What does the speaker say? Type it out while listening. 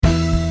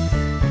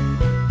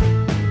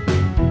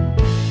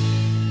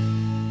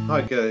Hi,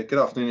 good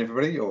afternoon,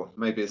 everybody, or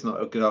maybe it's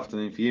not a good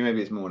afternoon for you,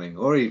 maybe it's morning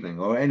or evening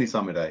or any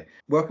time of day.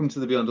 Welcome to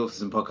the Beyond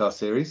Autism podcast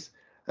series.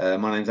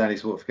 My name's Andy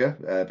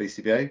Swartzberger,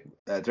 BCBA,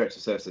 Director of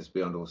Services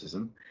Beyond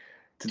Autism.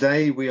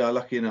 Today, we are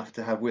lucky enough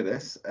to have with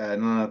us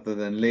none other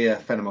than Leah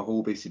Fenimore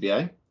Hall,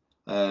 BCBA.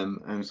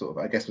 And sort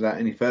of, I guess, without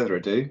any further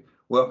ado,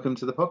 welcome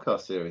to the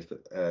podcast series,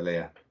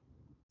 Leah.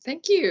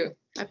 Thank you.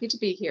 Happy to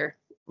be here.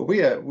 Well,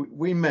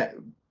 we met.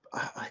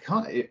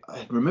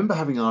 I remember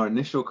having our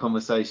initial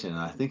conversation.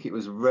 I think it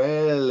was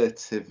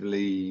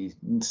relatively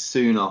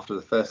soon after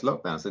the first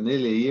lockdown, so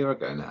nearly a year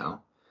ago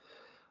now.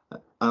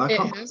 And I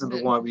can't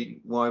remember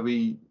why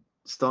we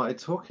started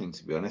talking,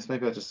 to be honest.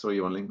 Maybe I just saw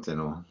you on LinkedIn,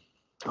 or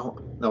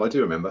no, I do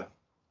remember.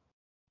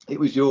 It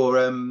was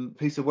your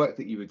piece of work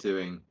that you were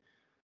doing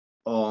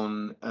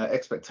on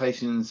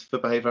expectations for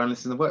behaviour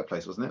analysts in the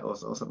workplace, wasn't it, or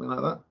something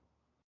like that?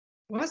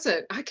 Was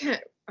it? I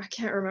can't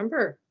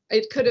remember.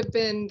 It could have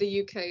been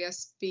the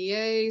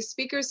UKSBA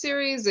speaker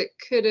series. It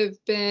could have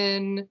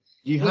been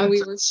when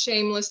we were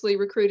shamelessly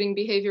recruiting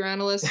behavior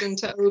analysts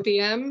into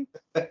OBM.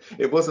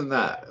 It wasn't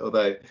that,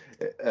 although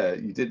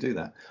you did do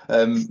that.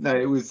 No,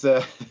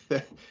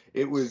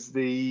 it was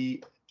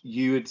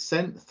you had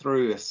sent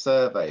through a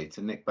survey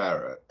to Nick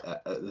Barrett,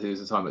 who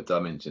was at the time at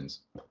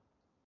Dimensions.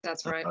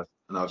 That's right.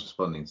 And I was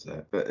responding to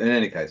it. But in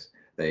any case,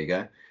 there you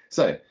go.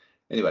 So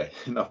anyway,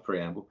 enough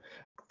preamble.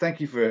 Thank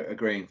you for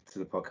agreeing to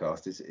the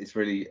podcast. It's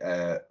really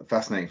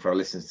fascinating for our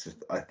listeners,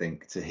 I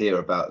think, to hear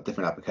about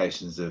different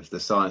applications of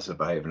the science of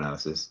behaviour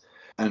analysis.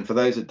 And for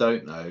those that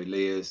don't know,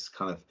 Leah's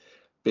kind of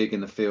big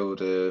in the field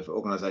of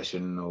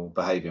organisational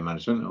behaviour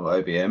management, or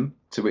OBM,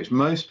 to which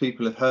most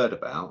people have heard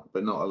about,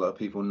 but not a lot of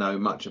people know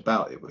much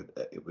about. It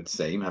would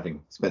seem,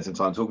 having spent some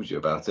time talking to you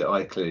about it,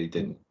 I clearly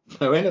didn't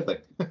know anything.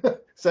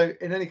 So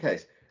in any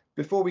case,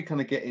 before we kind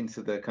of get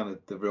into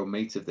the real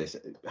meat of this,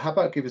 how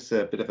about give us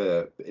a bit of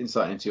a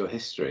insight into your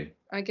history?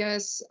 I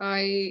guess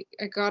I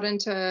got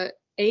into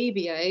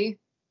ABA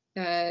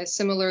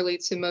similarly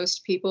to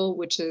most people,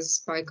 which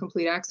is by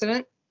complete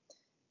accident.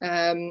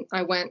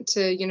 I went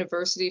to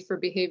university for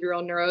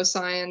behavioral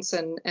neuroscience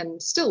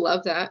and still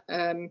love that.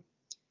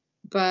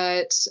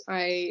 But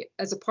I,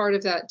 as a part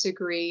of that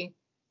degree,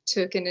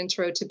 took an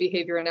intro to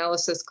behavior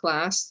analysis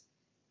class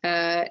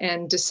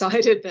and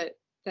decided that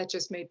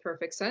just made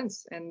perfect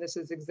sense. And this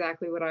is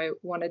exactly what I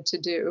wanted to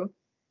do.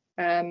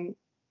 I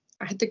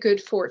had the good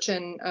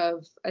fortune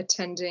of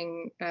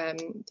attending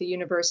the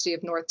University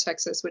of North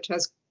Texas, which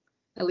has,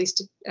 at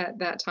least at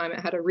that time,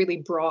 it had a really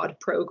broad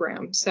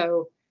program.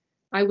 So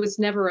I was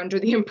never under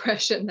the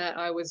impression that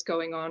I was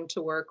going on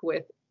to work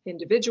with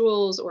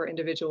individuals or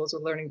individuals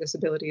with learning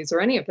disabilities or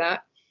any of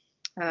that.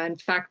 In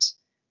fact,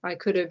 I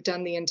could have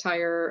done the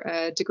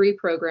entire degree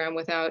program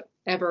without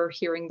ever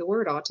hearing the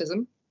word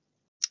autism.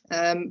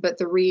 But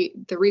the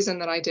reason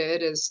that I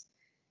did is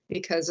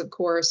because, of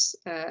course,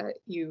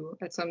 you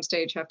at some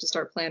stage have to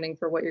start planning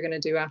for what you're going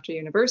to do after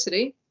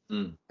university.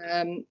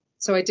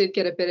 So I did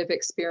get a bit of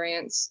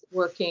experience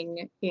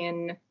working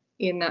in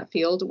that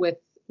field with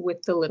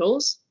the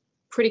littles.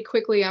 Pretty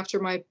quickly after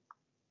my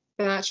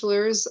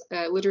bachelor's,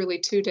 literally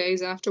 2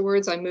 days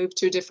afterwards, I moved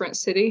to a different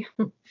city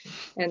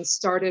and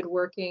started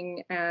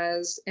working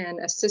as an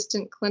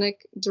assistant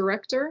clinic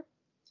director.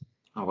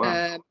 Oh,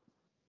 wow.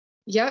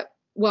 Yeah.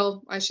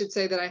 Well, I should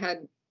say that I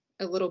had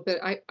a little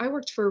bit. I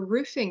worked for a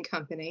roofing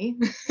company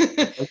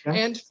Okay.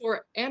 and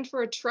for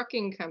a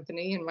trucking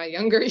company in my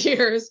younger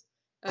years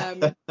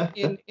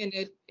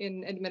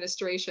in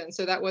administration.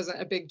 So that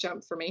wasn't a big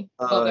jump for me.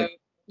 Although,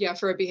 yeah,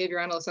 for a behavior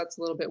analyst, that's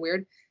a little bit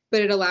weird.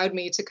 But it allowed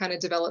me to kind of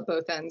develop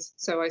both ends.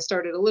 So I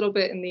started a little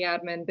bit in the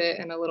admin bit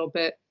and a little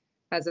bit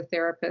as a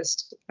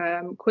therapist.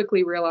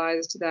 Quickly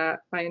realized that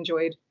I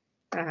enjoyed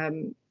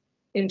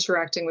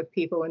interacting with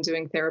people and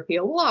doing therapy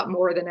a lot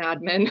more than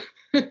admin.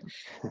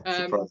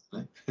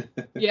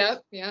 Yeah,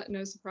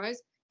 no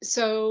surprise.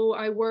 So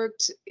I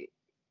worked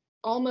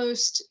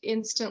almost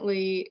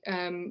instantly.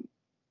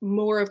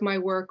 More of my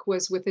work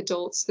was with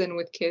adults than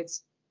with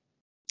kids.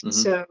 Mm-hmm.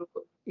 So,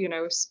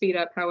 speed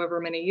up however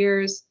many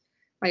years.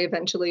 I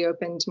eventually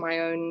opened my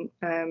own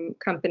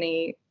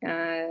company,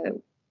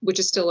 which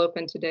is still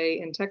open today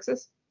in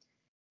Texas.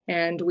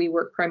 And we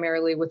work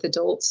primarily with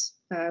adults,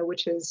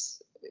 which is,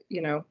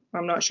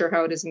 I'm not sure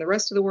how it is in the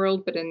rest of the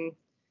world, but in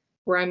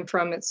where I'm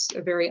from, it's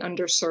a very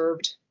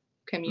underserved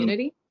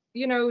community.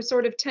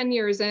 Sort of 10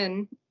 years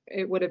in,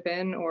 it would have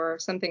been, or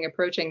something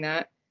approaching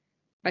that,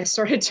 I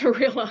started to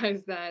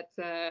realize that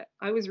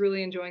I was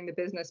really enjoying the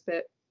business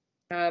bit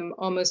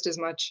almost as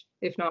much,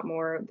 if not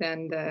more,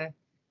 than the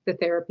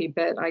therapy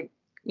bit. I,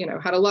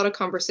 had a lot of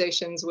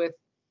conversations with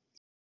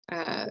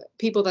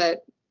people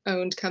that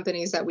owned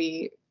companies that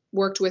we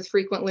worked with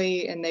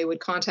frequently, and they would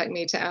contact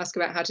me to ask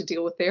about how to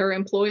deal with their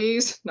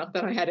employees. Not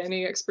that I had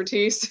any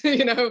expertise,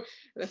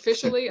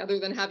 officially, other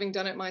than having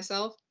done it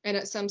myself. And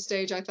at some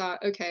stage I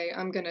thought, okay,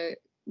 I'm going to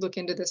look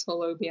into this whole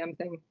OBM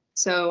thing.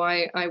 So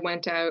I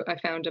went out, I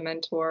found a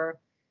mentor,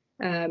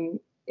 and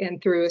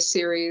through a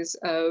series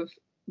of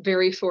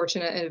very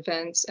fortunate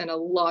events and a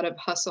lot of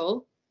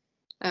hustle,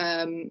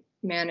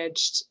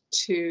 managed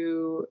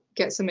to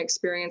get some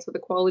experience with a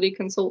quality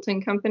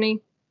consulting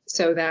company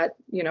so that,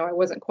 I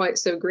wasn't quite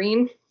so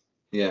green.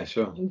 Yeah,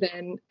 sure. And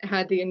then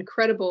had the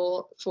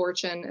incredible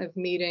fortune of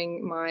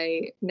meeting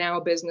my now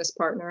business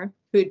partner,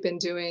 who'd been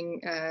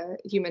doing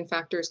human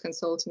factors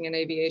consulting in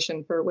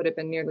aviation for what had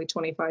been nearly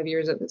 25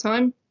 years at the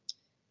time.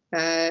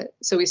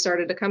 So we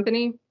started a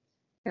company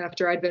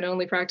after I'd been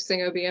only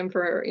practicing OBM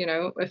for,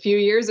 a few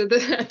years at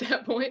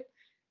that point.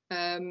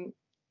 And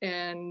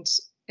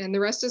the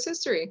rest is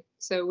history.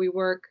 So we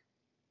work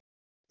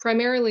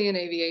primarily in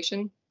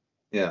aviation.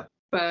 Yeah.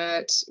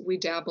 But we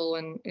dabble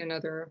in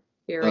other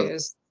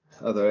areas.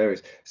 Other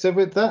areas. So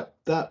with that,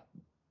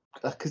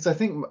 because I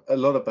think a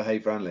lot of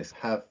behavior analysts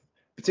have,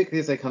 particularly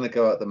as they kind of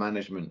go out the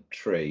management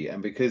tree,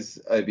 and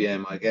because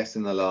OBM, I guess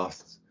in the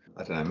last,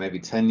 I don't know, maybe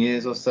 10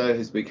 years or so,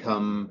 has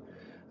become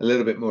a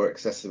little bit more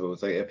accessible.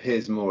 So it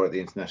appears more at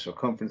the international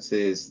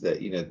conferences that,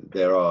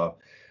 there are,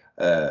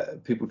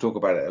 people talk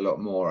about it a lot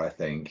more, I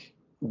think.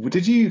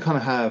 Did you kind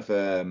of have,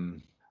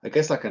 I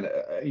guess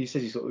you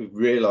said you sort of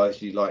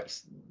realised you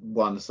liked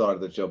one side of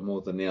the job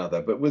more than the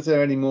other, but was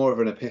there any more of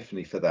an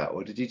epiphany for that,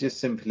 or did you just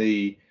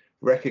simply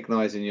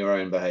recognise in your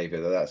own behaviour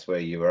that that's where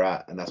you were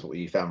at and that's what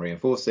you found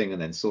reinforcing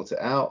and then sort it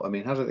out? I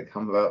mean, how did it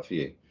come about for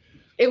you?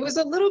 It was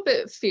a little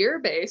bit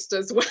fear-based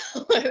as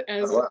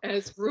well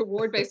as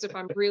reward-based, if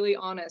I'm really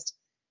honest.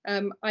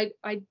 I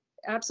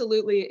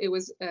absolutely, it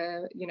was,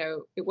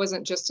 it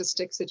wasn't just a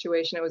stick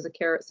situation, it was a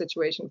carrot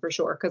situation for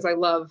sure, because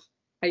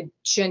I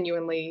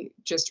genuinely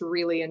just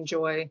really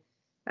enjoy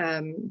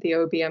the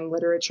OBM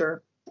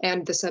literature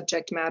and the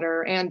subject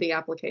matter and the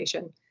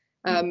application.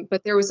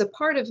 But there was a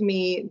part of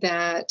me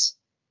that,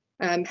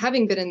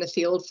 having been in the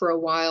field for a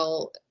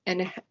while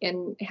and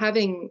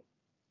having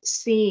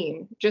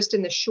seen just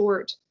in the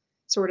short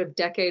sort of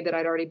decade that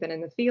I'd already been in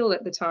the field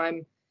at the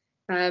time,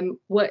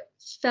 what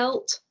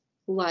felt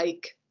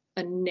like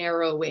a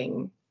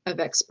narrowing of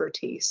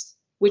expertise,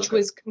 which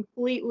was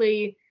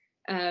completely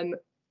I'm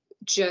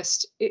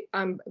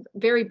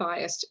very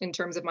biased in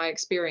terms of my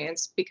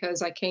experience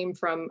because I came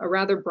from a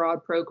rather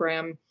broad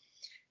program.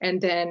 And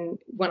then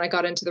when I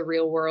got into the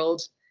real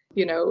world,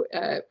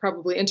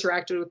 probably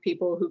interacted with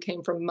people who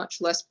came from much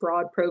less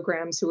broad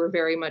programs who were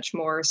very much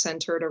more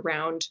centered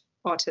around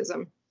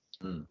autism.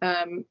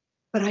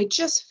 But I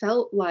just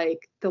felt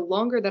like the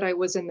longer that I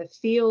was in the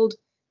field,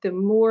 the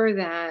more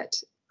that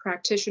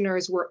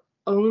practitioners were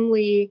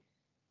only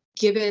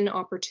given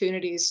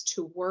opportunities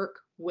to work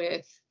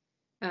with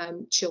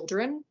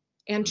children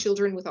and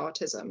children with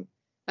autism.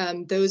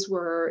 Those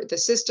were the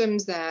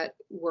systems that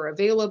were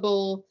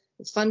available,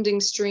 the funding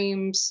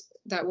streams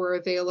that were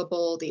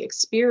available, the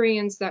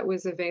experience that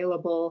was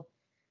available.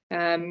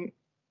 And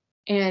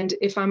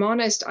if I'm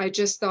honest, I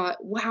just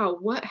thought, wow,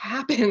 what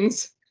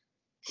happens?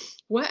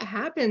 What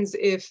happens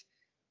if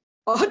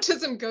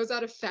autism goes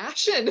out of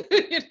fashion?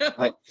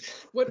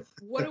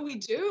 What do we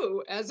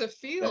do as a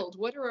field?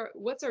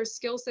 What's our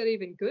skill set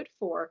even good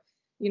for?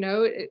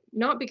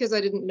 Not because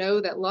I didn't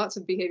know that lots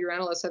of behavior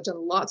analysts have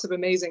done lots of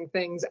amazing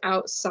things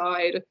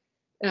outside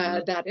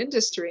that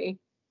industry,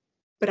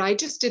 but I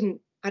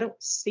don't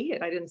see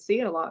it. I didn't see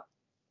it a lot.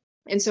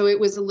 And so it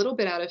was a little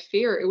bit out of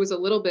fear. It was a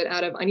little bit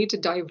out of, I need to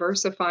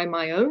diversify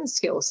my own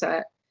skill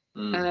set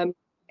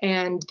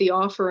and the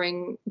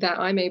offering that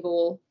I'm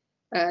able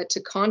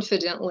to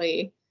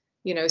confidently,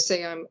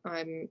 say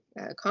I'm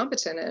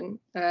competent in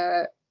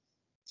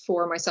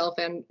for myself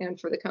and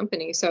for the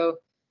company. So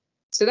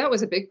that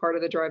was a big part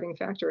of the driving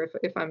factor,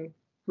 if I'm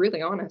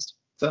really honest.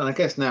 So I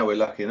guess now we're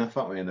lucky enough,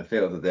 aren't we, in the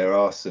field that there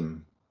are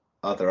some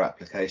other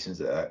applications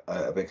that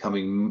are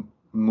becoming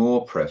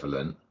more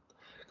prevalent.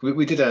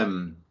 We did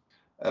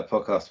a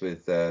podcast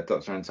with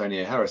Dr.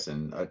 Antonio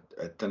Harrison. I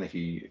don't know if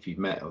you've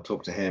met or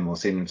talked to him or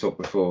seen him talk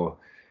before.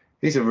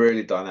 He's a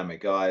really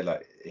dynamic guy.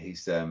 Like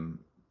he's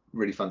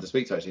really fun to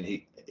speak to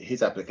actually.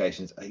 His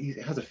applications, he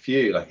has a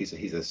few. Like he's I'm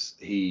trying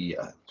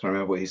to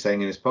remember what he's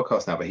saying in his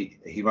podcast now, but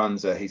he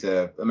runs he's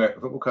a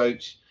American football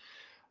coach.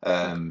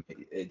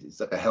 It's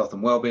like a health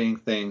and well-being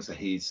thing. So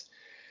he's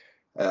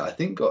I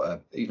think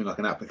got even like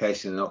an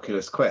application in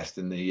Oculus Quest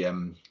in the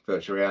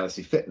virtual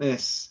reality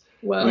fitness.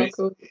 Wow, I mean,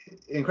 cool.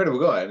 Incredible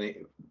guy.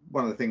 And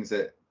one of the things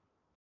that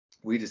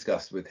we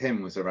discussed with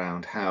him was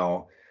around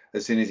how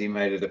as soon as he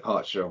made a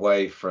departure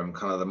away from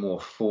kind of the more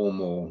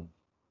formal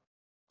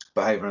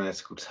behavioural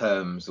analytical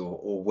terms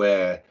or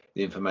where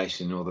the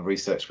information or the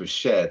research was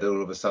shared, that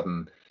all of a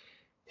sudden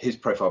his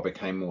profile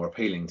became more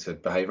appealing to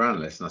behaviour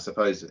analysts. And I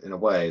suppose in a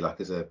way, like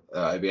as a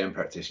OBM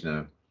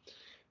practitioner,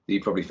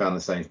 you probably found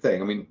the same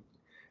thing. I mean,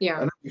 yeah,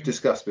 I know we've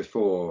discussed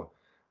before.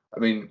 I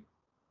mean,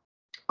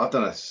 I've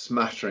done a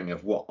smattering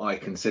of what I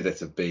consider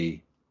to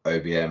be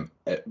OBM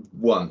at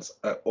once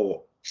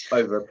or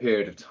over a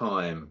period of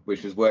time,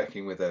 which was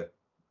working with a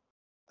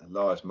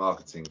large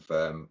marketing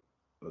firm,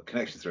 a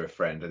connection through a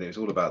friend, and it was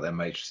all about their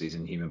matrices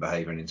and human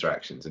behaviour and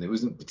interactions. And it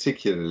wasn't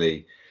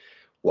particularly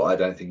what I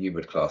don't think you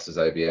would class as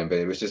OBM, but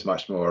it was just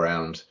much more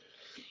around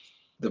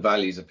the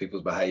values of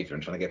people's behaviour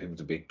and trying to get people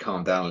to be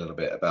calmed down a little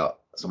bit about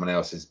someone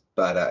else's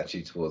bad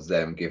attitude towards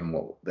them, given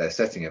what their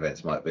setting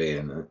events might be,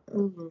 and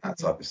that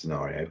type of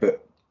scenario.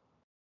 But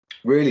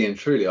really and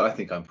truly, I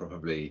think I'm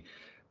probably,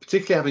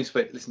 particularly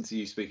having listened to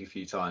you speak a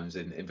few times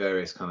in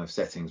various kind of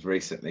settings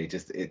recently,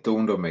 just it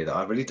dawned on me that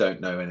I really don't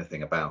know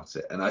anything about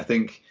it. And I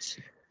think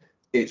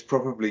it's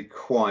probably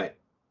quite,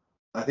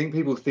 I think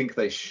people think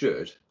they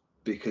should,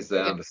 because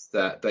they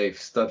understand, they've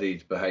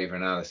studied behavior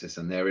analysis,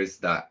 and there is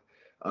that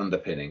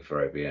underpinning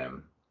for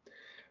OBM.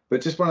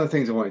 But just one of the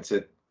things I wanted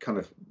to kind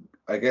of,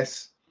 I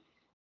guess,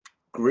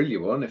 grill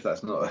you on, if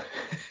that's not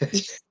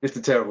just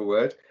a terrible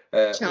word,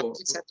 or talk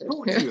to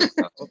you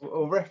about,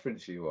 or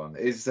reference you on,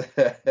 is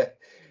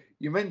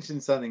you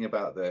mentioned something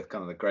about the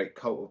kind of the great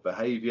cult of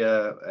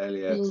behavior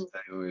earlier today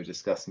when we were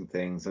discussing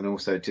things, and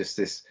also just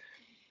this,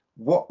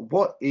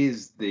 what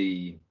is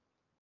the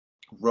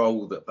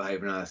role that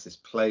behavior analysis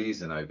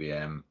plays in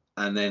OBM,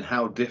 and then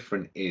how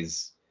different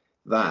is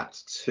that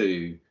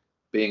to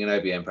being an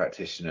OBM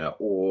practitioner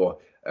or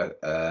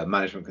a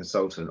management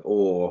consultant,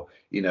 or,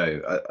 you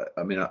know,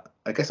 I mean,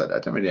 I guess I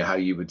don't really know how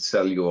you would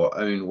sell your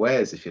own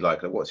wares, if you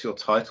like. What's your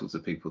title to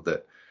people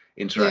that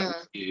interact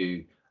with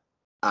you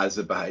as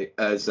a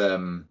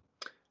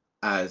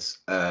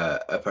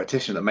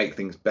practitioner that make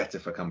things better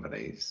for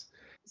companies?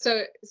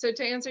 So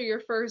to answer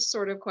your first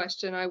sort of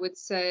question, I would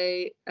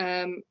say,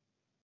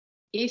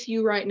 if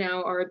you right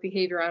now are a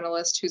behavior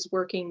analyst who's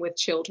working with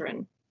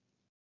children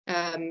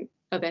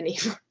of any,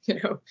 you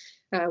know,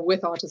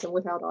 with autism,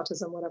 without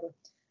autism, whatever,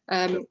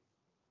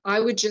 I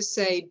would just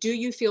say, do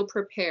you feel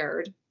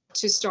prepared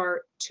to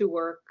start to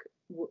work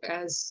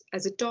as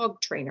a dog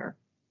trainer?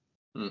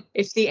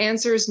 If the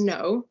answer is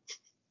no,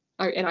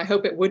 and I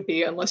hope it would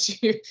be,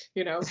 unless you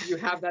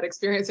have that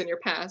experience in your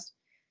past,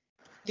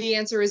 the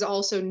answer is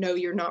also no,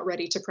 you're not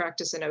ready to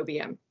practice an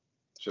OBM.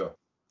 Sure.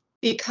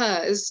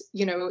 Because,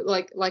 you know,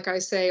 like I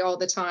say all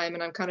the time,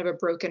 and I'm kind of a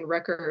broken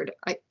record,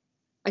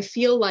 I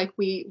feel like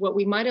what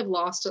we might have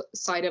lost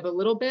sight of a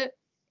little bit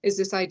is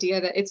this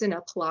idea that it's an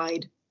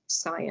applied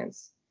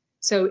science.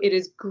 So it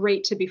is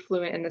great to be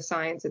fluent in the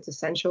science. It's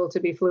essential to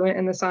be fluent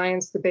in the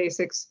science, the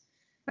basics.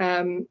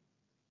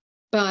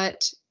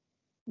 But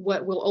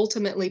what will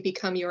ultimately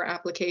become your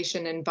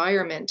application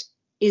environment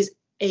is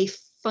a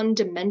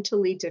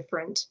fundamentally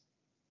different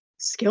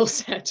skill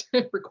set.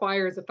 It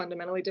requires a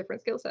fundamentally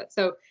different skill set.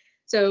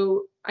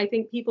 So I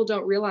think people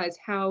don't realize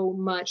how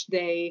much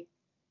they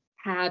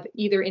have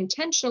either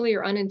intentionally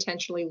or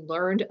unintentionally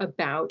learned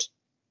about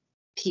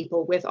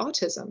people with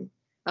autism,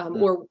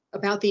 or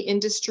about the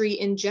industry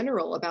in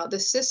general, about the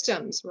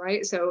systems,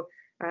 right? So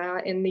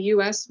in the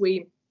US,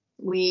 we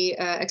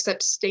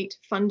accept state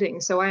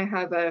funding. So I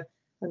have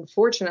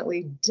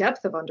unfortunately,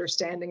 depth of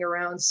understanding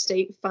around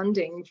state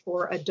funding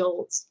for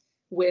adults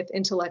with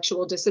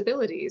intellectual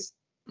disabilities.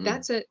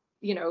 That's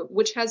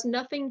which has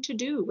nothing to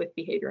do with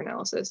behavior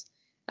analysis.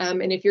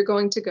 And if you're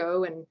going to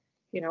go and,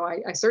 you know,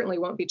 I certainly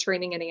won't be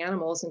training any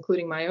animals,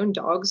 including my own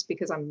dogs,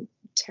 because I'm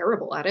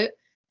terrible at it.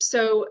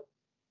 So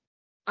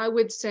I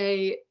would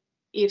say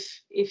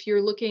if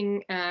you're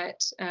looking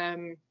at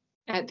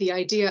the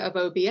idea of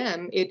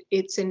OBM,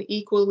 it's an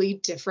equally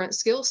different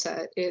skill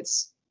set.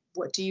 It's,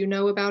 what do you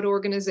know about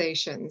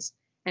organizations?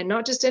 And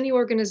not just any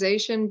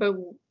organization, but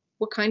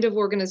what kind of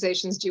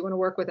organizations do you want to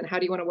work with, and how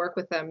do you want to work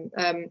with them?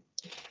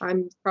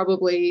 I'm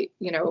probably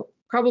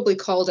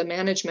called a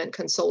management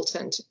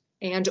consultant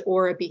and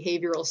or a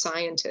behavioral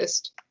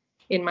scientist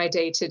in my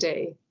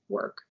day-to-day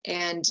work.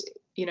 And,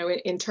 you know,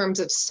 in terms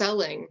of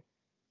selling,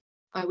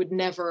 I would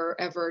never,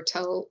 ever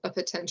tell a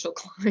potential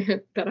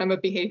client that I'm a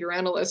behavior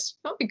analyst,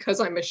 not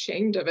because I'm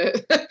ashamed of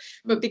it,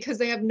 but because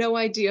they have no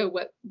idea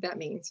what that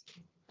means.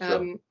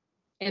 Sure.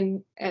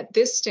 And at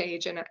this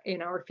stage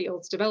in our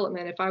field's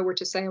development, if I were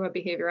to say I'm a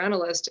behavior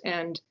analyst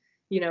and,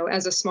 you know,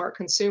 as a smart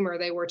consumer,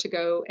 they were to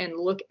go and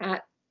look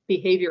at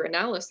behavior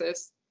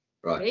analysis,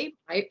 right, they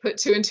might put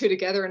two and two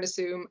together and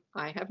assume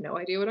I have no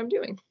idea what I'm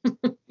doing.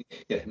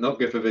 Yeah, not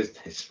good for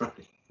business, right?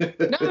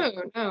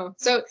 No.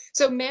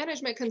 So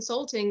management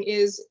consulting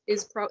is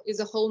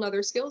a whole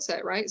nother skill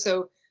set, right?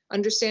 So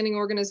understanding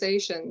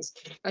organizations,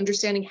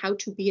 understanding how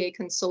to be a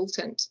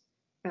consultant.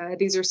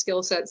 These are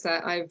skill sets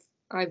that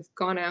I've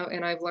gone out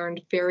and I've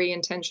learned very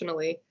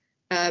intentionally.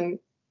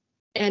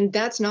 And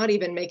that's not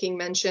even making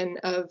mention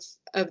of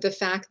the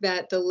fact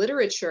that the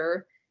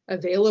literature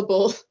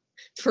available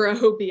for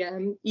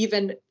OBM,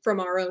 even from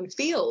our own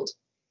field,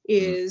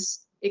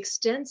 is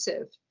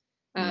extensive.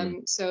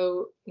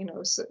 So, you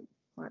know,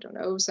 I don't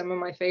know, some of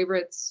my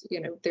favorites, you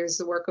know, there's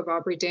the work of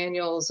Aubrey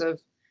Daniels, of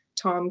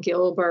Tom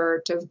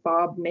Gilbert, of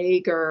Bob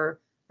Mager,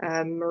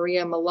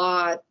 Maria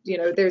Malott. You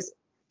know, there's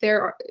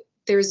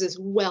this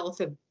wealth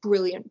of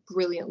brilliant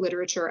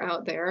literature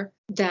out there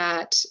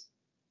that,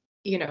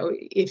 you know,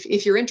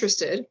 if you're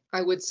interested,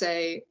 I would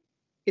say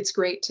it's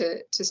great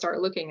to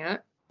start looking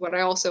at. What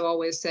I also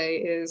always say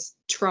is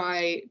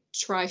try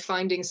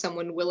finding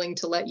someone willing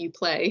to let you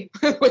play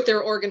with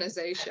their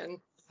organization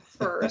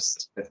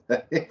first.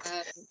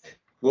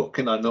 What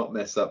can I not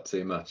mess up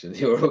too much in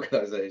your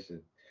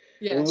organization?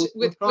 Yeah,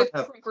 with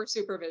proper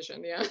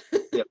supervision. Yeah.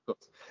 Yeah, of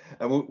course.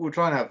 And we'll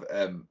try and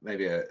have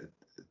maybe a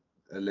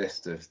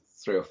list of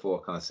 3 or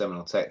 4 kind of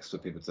seminal texts for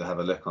people to have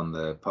a look on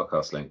the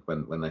podcast link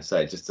when they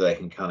say, just so they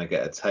can kind of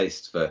get a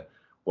taste for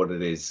what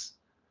it is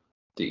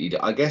that you do.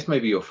 I guess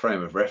maybe your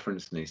frame of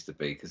reference needs to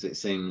be, because it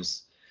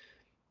seems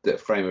that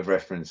frame of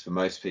reference for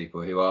most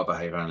people who are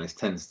behaviour analysts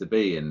tends to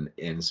be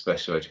in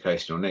special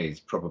educational needs,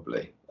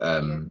 probably.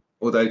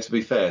 Although, to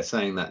be fair,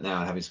 saying that now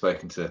and having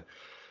spoken to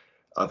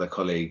other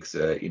colleagues,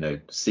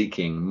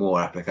 seeking more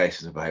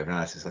applications of behaviour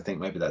analysis, I think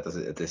maybe that does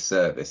it a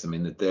disservice. I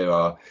mean, that there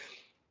are,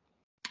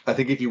 I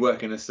think if you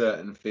work in a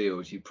certain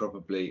field, you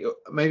probably,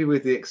 maybe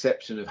with the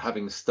exception of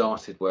having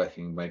started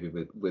working maybe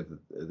with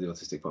the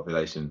autistic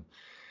population,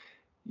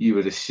 you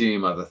would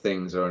assume other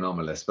things are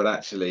anomalous, but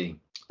actually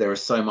there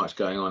is so much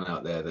going on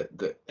out there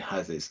that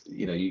has its,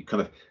 you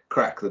kind of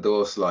crack the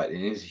door slightly,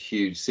 and it's a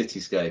huge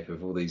cityscape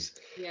of all these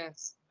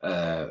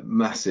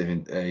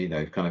massive,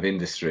 kind of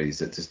industries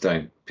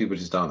that people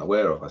just aren't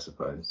aware of, I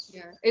suppose.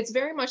 Yeah, it's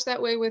very much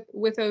that way with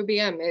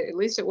OBM. At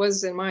least it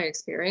was in my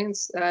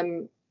experience.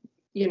 When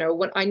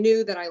I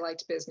knew that I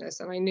liked business,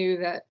 and I knew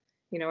that,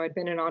 I'd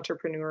been an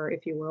entrepreneur,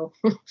 if you will.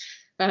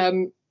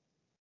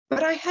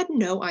 But I had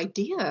no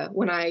idea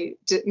when I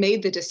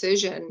made the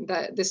decision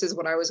that this is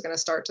what I was going to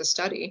start to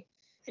study.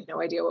 I had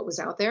no idea what was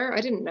out there.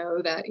 I didn't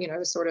know that,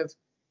 sort of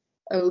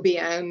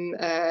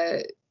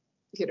OBM,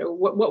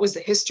 what was the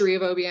history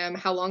of OBM?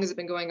 How long has it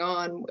been going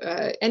on?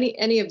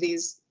 Any of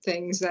these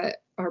things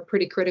that are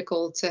pretty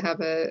critical to have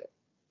a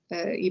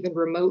even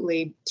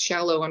remotely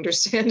shallow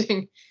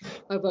understanding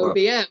of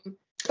OBM.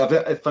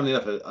 Funny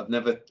enough, I've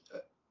never,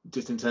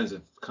 just in terms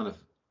of kind of,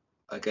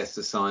 I guess,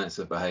 the science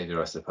of behaviour,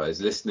 I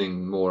suppose,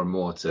 listening more and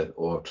more to,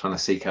 or trying to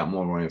seek out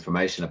more and more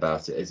information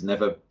about it, has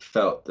never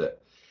felt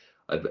that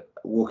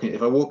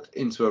if I walked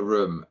into a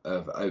room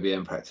of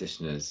OBM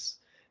practitioners,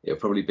 it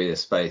would probably be a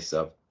space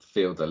I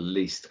feel the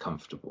least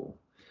comfortable.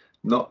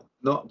 Not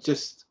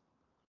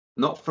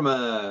from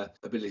a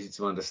ability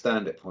to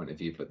understand it point of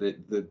view, but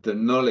the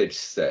knowledge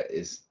set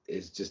is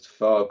just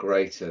far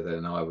greater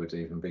than I would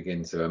even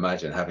begin to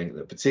imagine,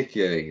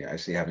 particularly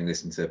having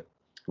listened to,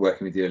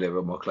 working with you a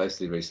little bit more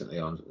closely recently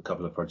on a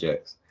couple of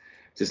projects,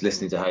 just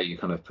listening to how you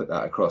kind of put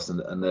that across, and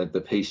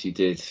the piece you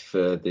did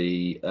for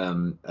the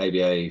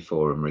ABA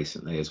forum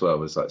recently as well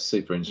was like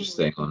super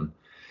interesting on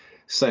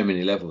so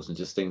many levels, and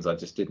just things I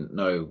just didn't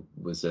know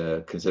was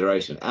a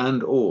consideration,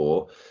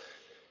 or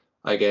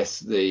I guess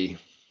thinking,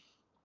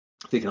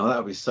 that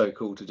would be so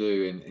cool to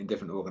do in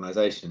different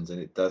organizations,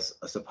 and it does,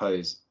 I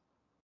suppose.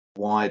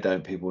 Why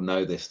don't people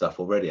know this stuff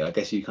already? I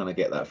guess you kind of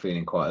get that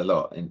feeling quite a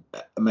lot, and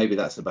maybe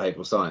that's the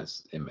behavioral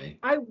science in me.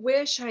 I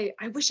wish I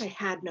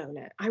had known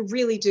it. I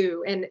really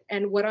do.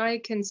 And what I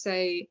can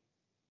say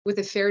with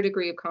a fair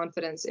degree of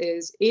confidence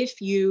is,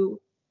 if you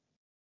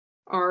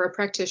are a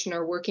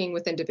practitioner working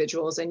with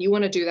individuals and you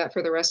want to do that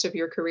for the rest of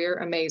your career,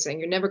 amazing.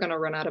 You're never going to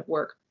run out of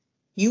work.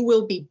 You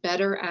will be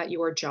better at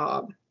your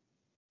job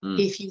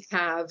if you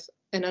have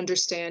an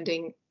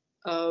understanding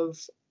of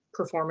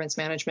performance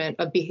management,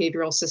 of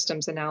behavioral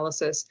systems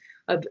analysis,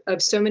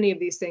 of so many of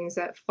these things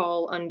that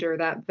fall under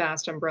that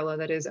vast umbrella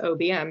that is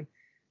OBM.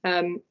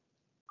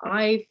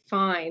 I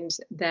find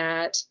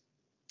that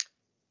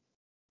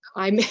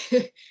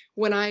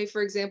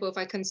for example, if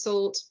I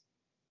consult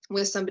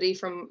with somebody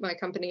from my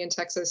company in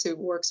Texas who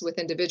works with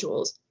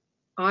individuals,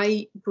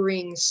 I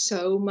bring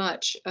so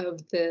much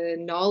of the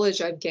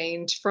knowledge I've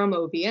gained from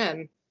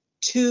OBM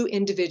to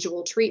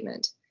individual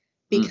treatment,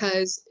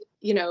 because,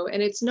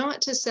 and it's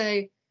not to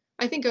say,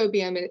 I think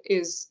OBM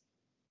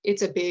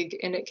it's a big,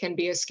 and it can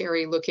be a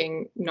scary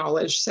looking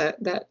knowledge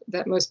set that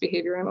most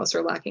behavior analysts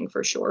are lacking,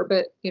 for sure.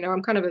 But,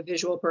 I'm kind of a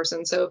visual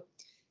person. So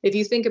if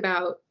you think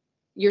about,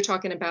 you're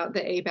talking about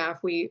the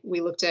ABAF, we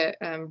looked at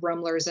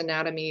Rumler's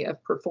Anatomy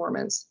of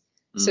Performance.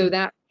 So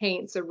that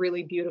paints a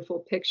really beautiful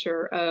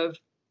picture of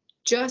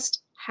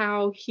just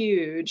how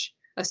huge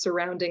a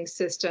surrounding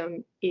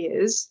system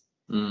is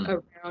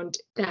around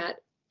that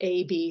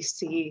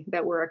ABC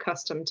that we're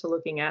accustomed to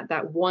looking at,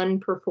 that one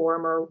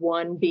performer,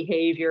 one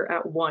behavior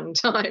at one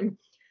time.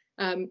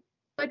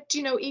 But,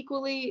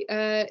 equally,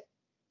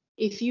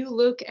 if you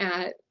look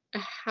at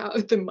how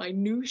the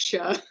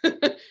minutia,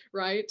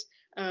 right,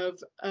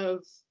 of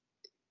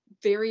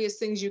various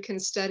things you can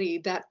study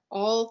that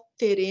all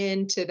fit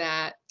into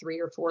that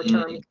 3 or 4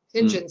 term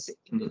contingency,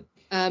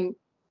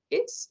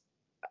 it's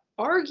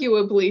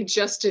arguably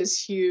just as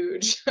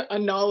huge a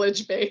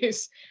knowledge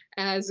base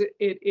as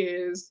it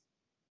is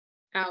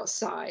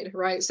outside,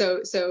 right?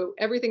 So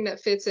everything that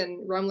fits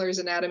in Rumler's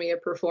Anatomy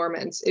of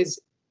Performance is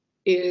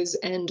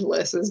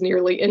endless, is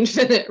nearly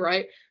infinite,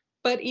 right?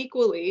 But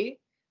equally,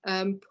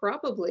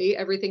 probably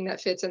everything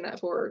that fits in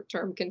that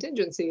 4-term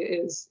contingency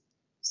is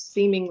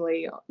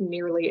seemingly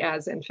nearly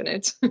as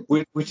infinite.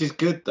 Which is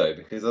good, though,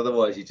 because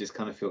otherwise you just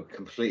kind of feel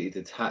completely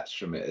detached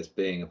from it as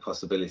being a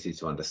possibility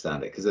to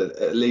understand it, because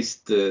at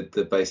least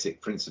the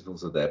basic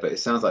principles are there. But it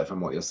sounds like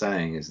from what you're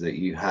saying is that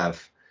you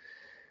have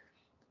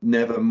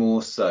never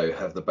more so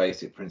have the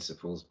basic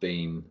principles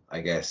been,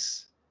 I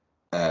guess,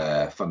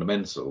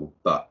 fundamental,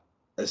 but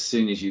as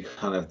soon as you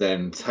kind of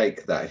then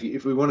take that,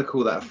 if we want to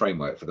call that a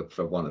framework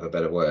for want of a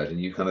better word, and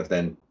you kind of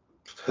then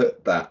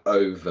put that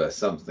over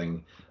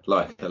something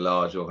like a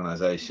large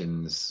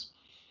organization's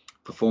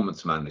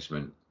performance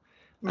management,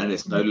 and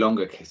it's no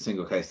longer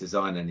single case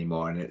design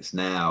anymore, and it's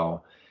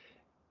now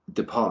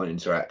department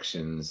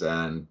interactions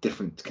and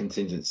different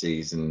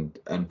contingencies and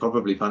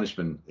probably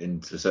punishment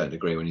to a certain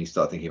degree when you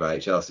start thinking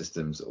about HR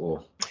systems,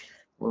 or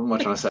what am I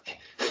trying to say?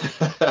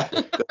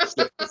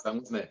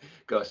 Isn't it?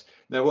 Gosh.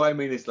 No, what I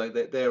mean is like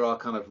that there are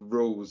kind of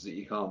rules that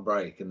you can't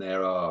break, and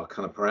there are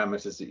kind of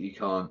parameters that you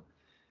can't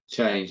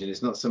change, and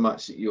it's not so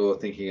much that you're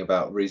thinking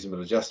about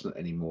reasonable adjustment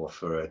anymore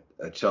for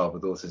a child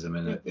with autism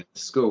in a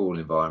school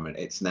environment.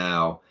 It's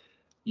now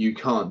you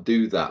can't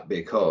do that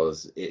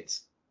because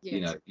it's you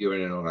know, you're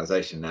in an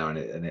organization now, and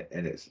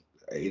it's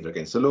either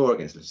against the law or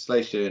against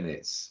legislation.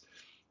 It's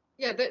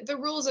the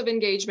rules of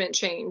engagement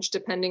change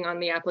depending on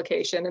the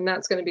application, and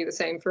that's going to be the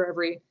same for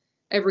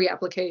every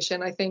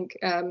application. I think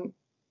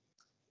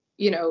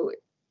you know,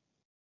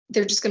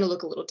 they're just going to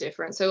look a little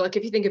different. So like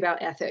if you think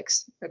about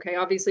ethics, okay,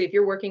 obviously if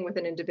you're working with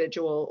an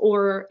individual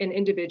or an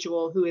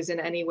individual who is in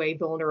any way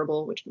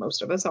vulnerable, which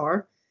most of us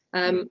are,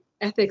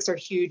 ethics are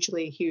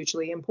hugely,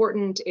 hugely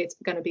important. It's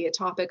going to be a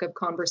topic of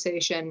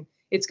conversation.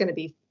 It's going to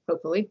be,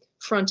 hopefully,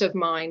 front of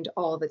mind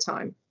all the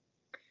time.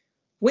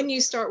 When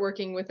you start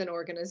working with an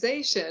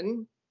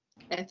organization,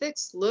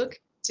 ethics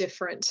look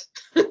different.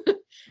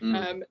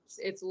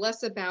 It's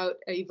less about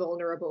a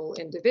vulnerable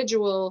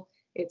individual.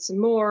 It's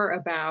more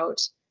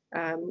about,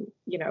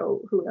 you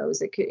know, who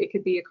knows, it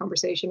could be a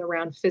conversation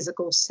around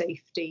physical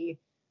safety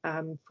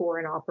for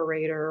an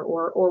operator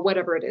or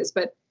whatever it is.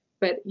 But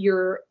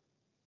you're,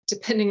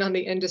 depending on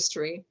the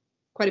industry,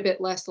 quite a bit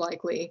less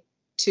likely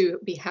to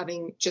be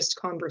having just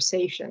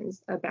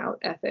conversations about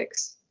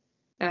ethics.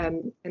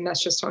 And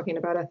that's just talking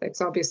about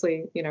ethics.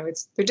 Obviously, you know,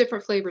 they're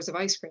different flavors of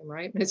ice cream,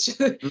 right? It's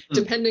just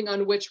depending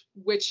on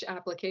which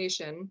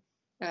application,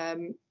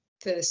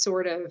 the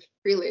sort of,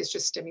 really it's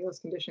just stimulus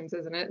conditions,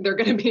 isn't it? They're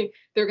going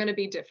to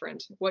be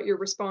different. What you're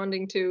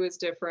responding to is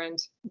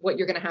different. What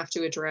you're going to have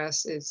to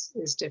address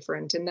is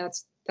different. And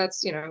that's,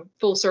 you know,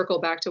 full circle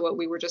back to what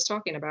we were just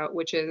talking about,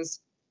 which is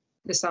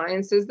the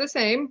science is the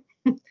same.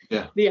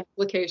 Yeah. The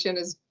application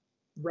is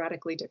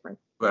radically different.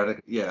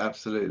 Yeah,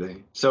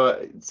 absolutely.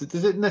 So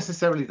does it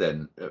necessarily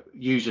then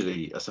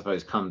usually, I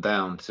suppose, come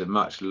down to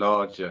much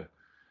larger,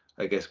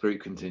 I guess,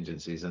 group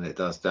contingencies than it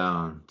does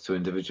down to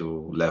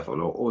individual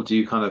level, or do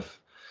you kind of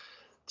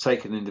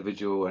take an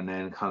individual and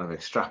then kind of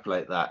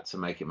extrapolate that to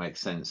make it make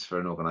sense for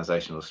an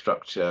organizational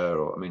structure?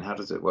 Or, I mean, how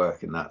does it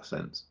work in that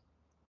sense?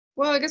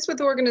 Well, I guess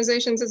with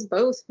organizations, it's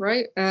both,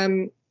 right?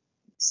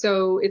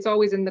 So it's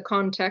always in the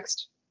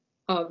context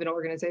of an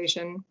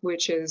organization,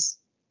 which is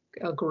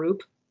a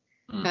group.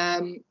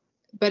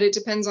 But it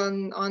depends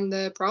on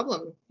the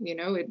problem, you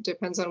know, it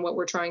depends on what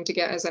we're trying to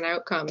get as an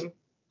outcome,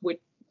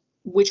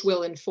 which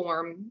will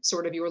inform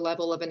sort of your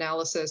level of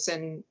analysis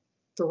and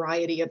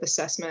variety of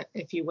assessment,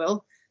 if you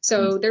will.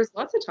 So there's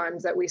lots of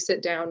times that we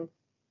sit down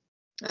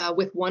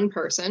with one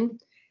person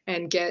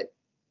and get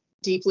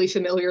deeply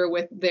familiar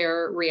with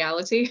their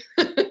reality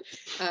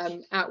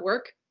at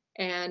work.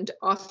 And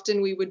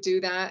often we would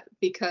do that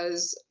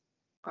because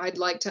I'd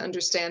like to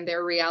understand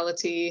their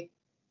reality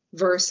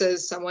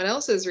versus someone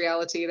else's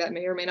reality that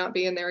may or may not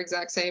be in their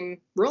exact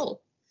same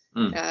role.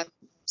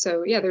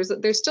 So yeah,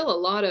 there's still a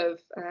lot of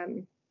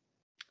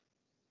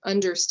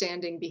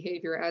understanding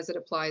behavior as it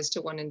applies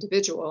to one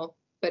individual,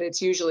 but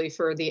it's usually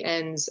for the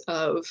ends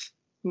of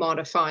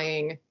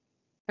modifying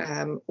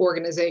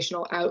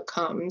organizational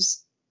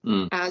outcomes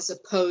as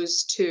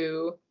opposed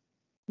to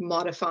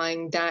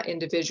modifying that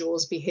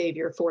individual's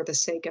behavior for the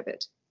sake of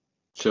it.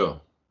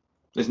 Sure.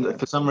 Isn't it,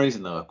 for some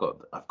reason though,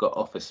 I've got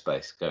Office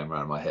Space going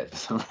around my head for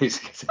some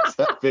reason, because it's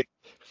that big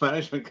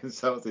management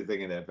consulting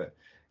thing in there. But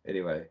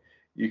anyway,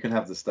 you can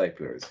have the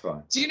stapler, it's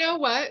fine. Do you know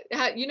what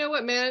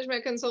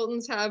management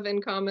consultants have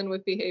in common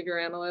with behavior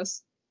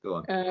analysts?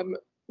 Go on.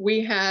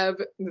 We have,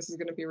 this is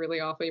going to be really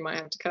awful, you might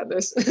have to cut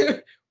this.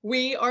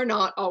 We are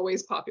not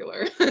always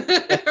popular,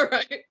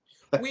 right?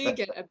 We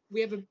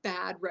have a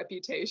bad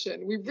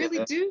reputation. We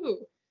really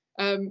do.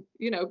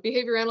 You know,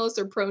 behavior analysts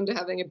are prone to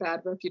having a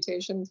bad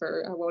reputation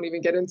for, I won't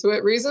even get into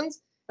it, reasons.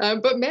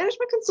 But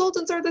management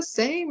consultants are the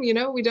same. You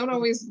know, we don't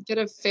always get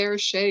a fair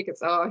shake.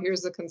 It's, oh,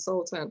 here's the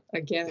consultant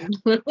again.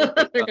 They're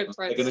going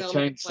to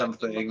change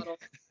something. You're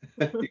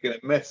going to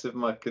mess with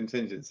my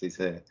contingencies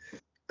here.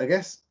 I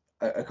guess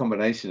a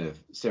combination of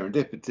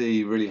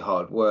serendipity, really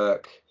hard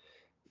work,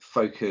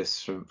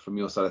 focus from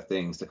your side of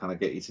things to kind of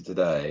get you to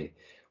today.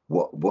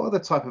 What are the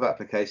type of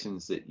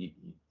applications that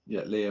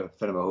Leah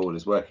Fenimore-Hall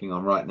is working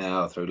on right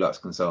now through Lux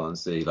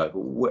Consultancy? Like,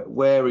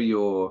 where are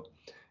your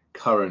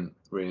current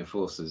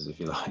reinforcers, if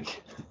you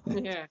like?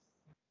 Yeah,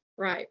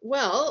 right.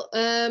 Well,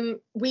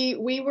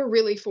 we were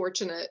really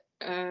fortunate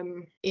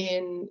when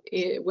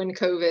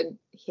COVID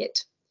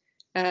hit.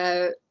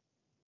 There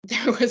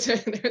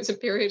was a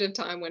period of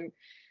time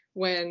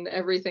when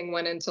everything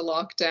went into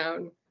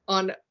lockdown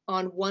on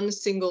one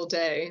single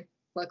day.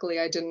 Luckily,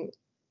 I didn't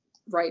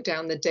write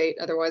down the date,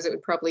 otherwise it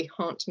would probably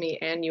haunt me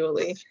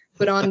annually.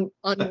 But on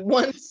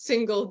one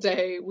single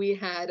day, we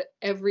had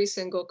every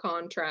single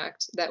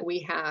contract that we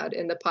had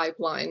in the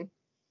pipeline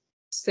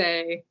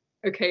say,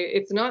 okay,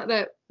 it's not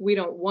that we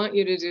don't want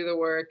you to do the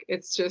work,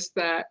 it's just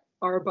that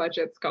our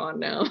budget's gone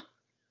now.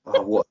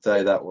 Oh, what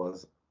day that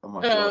was. Oh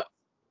my God.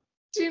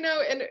 Do you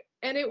know,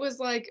 and it was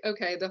like,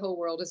 okay, the whole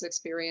world is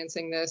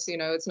experiencing this,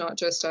 it's not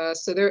just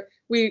us. So there,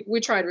 we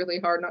tried really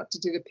hard not to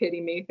do the pity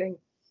me thing.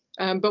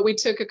 But we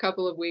took a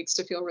couple of weeks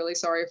to feel really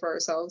sorry for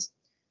ourselves.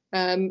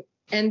 And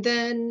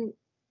then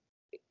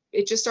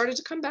it just started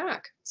to come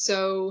back.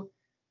 So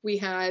we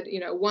had,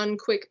 one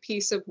quick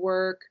piece of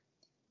work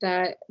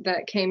that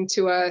came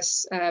to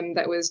us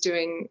that was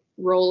doing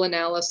role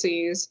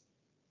analyses.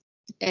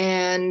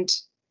 And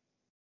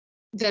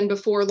then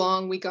before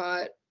long, we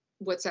got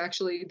what's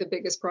actually the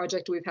biggest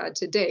project we've had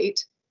to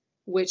date,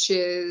 which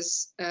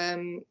is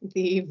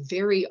the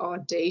very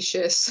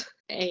audacious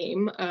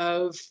aim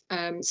of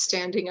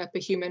standing up a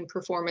human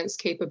performance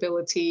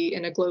capability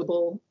in a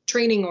global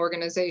training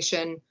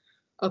organization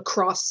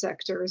across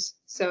sectors.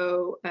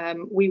 So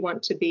we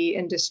want to be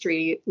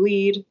industry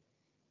lead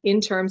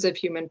in terms of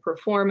human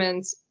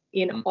performance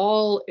in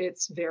all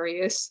its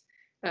various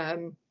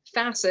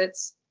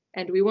facets.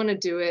 And we want to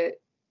do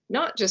it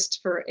not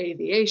just for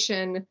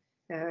aviation,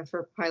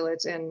 for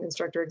pilot and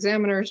instructor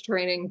examiners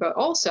training, but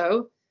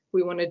also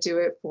we want to do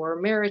it for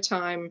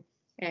maritime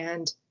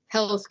and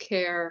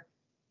healthcare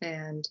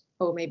and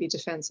maybe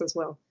defense as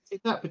well. In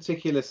that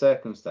particular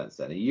circumstance,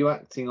 then, are you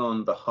acting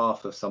on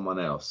behalf of someone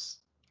else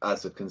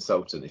as a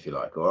consultant, if you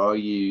like, or are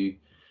you,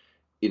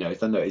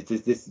 is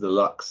this the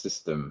Lux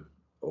system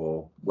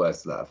or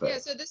worse to that effect? Yeah,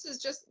 so this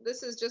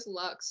is just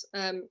Lux,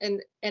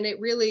 and it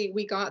really,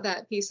 we got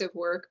that piece of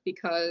work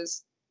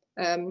because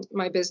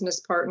my business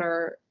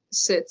partner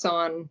sits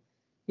on,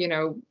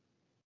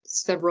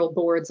 several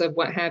boards of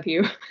what have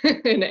you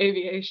in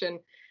aviation,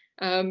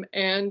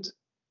 and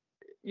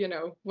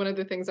one of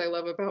the things I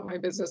love about my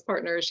business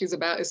partner is she's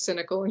about as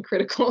cynical and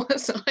critical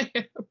as I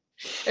am.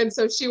 And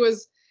so she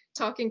was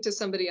talking to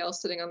somebody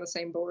else sitting on the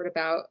same board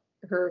about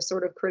her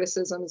sort of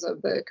criticisms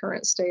of the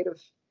current state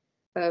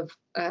of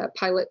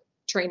pilot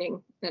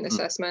training and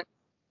assessment.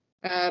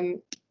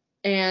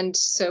 And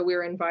so we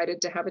were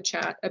invited to have a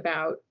chat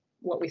about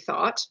what we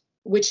thought,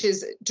 which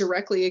is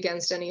directly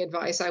against any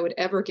advice I would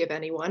ever give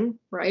anyone,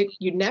 right?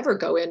 You never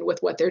go in with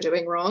what they're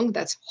doing wrong.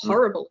 That's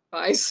horrible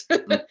advice.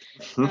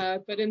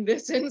 But in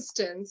this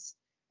instance,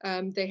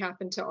 they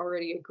happen to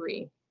already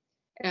agree.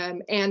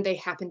 And they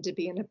happen to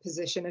be in a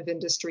position of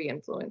industry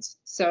influence.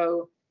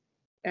 So,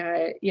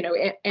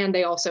 and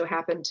they also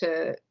happen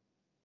to,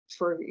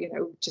 for,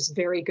 just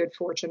very good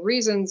fortune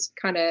reasons,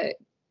 kind of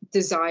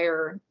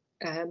desire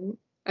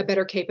a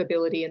better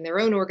capability in their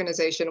own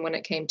organization when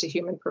it came to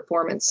human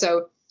performance.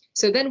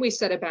 So then we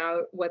set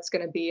about what's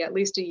going to be at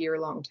least a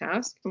year-long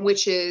task,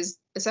 which is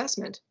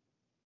assessment.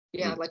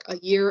 Yeah, like a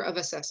year of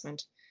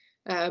assessment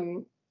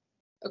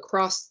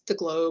across the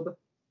globe,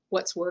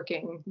 what's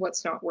working,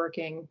 what's not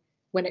working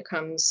when it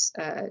comes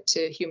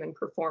to human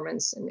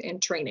performance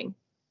and training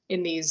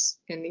in these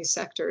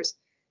sectors.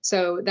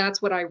 So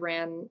that's what I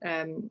ran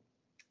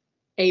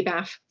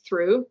ABAF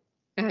through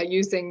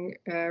using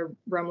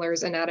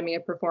Rumler's Anatomy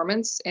of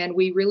Performance. And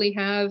we really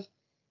have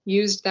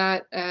used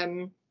that,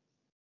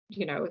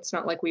 it's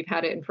not like we've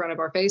had it in front of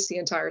our face the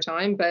entire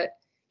time, but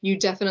you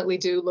definitely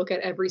do look at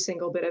every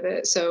single bit of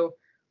it. So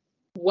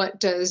what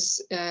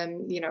does,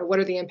 what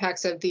are the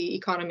impacts of the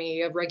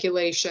economy, of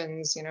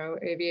regulations,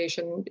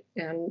 aviation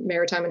and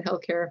maritime and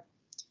healthcare,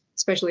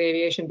 especially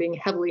aviation being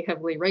heavily,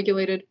 heavily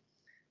regulated.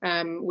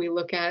 We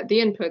look at the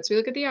inputs, we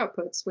look at the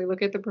outputs, we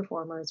look at the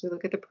performers, we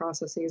look at the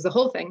processes, the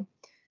whole thing.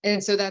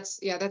 And so that's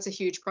a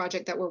huge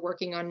project that we're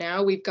working on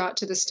now. We've got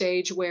to the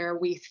stage where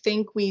we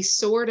think we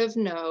sort of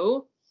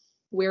know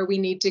where we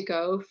need to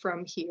go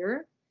from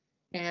here.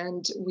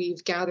 And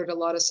we've gathered a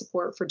lot of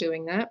support for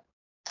doing that.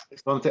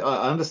 It's one thing,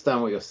 I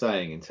understand what you're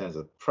saying in terms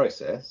of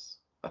process.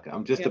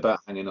 I'm just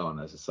about hanging on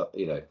as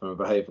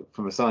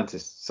from a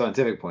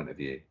scientific point of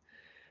view.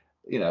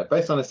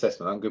 Based on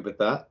assessment, I'm good with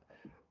that.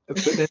 But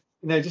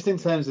then, just in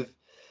terms of,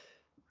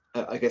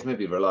 I guess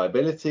maybe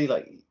reliability,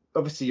 like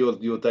obviously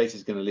your data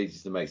is going to lead you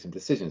to make some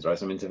decisions, right?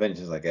 Some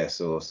interventions, I guess,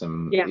 or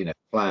some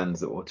plans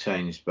that will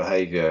change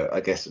behaviour,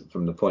 I guess,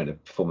 from the point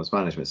of performance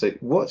management. So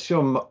what's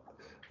your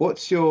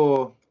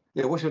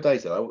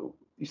data?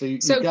 So you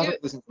gather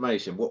this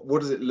information.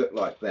 What does it look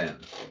like then?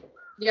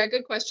 Yeah,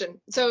 good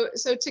question. So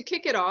to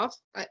kick it off,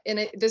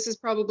 this is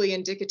probably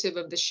indicative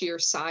of the sheer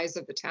size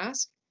of the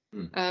task,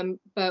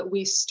 but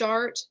we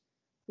start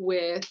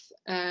with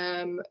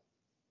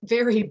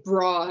very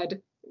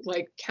broad,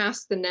 like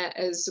cast the net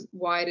as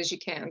wide as you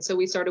can. So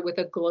we started with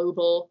a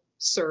global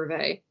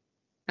survey,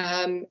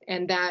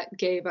 and that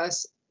gave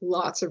us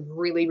lots of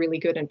really, really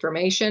good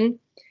information.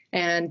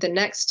 And the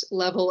next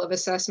level of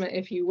assessment,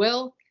 if you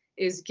will,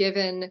 is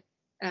given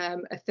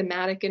a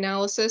thematic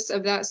analysis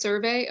of that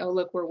survey. Oh,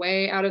 look, we're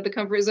way out of the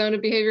comfort zone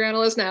of behavior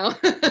analysts now.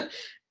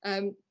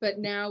 But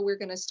now we're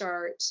going to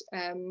start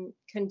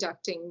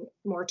conducting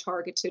more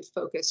targeted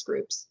focus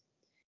groups.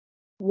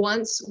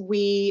 Once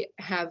we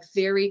have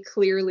very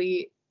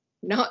clearly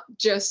not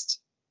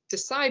just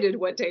decided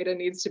what data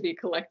needs to be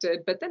collected,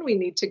 but then we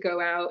need to go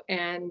out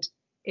and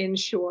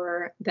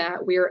ensure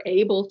that we are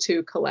able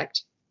to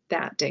collect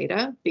that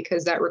data,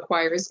 because that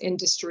requires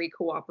industry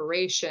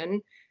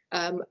cooperation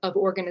of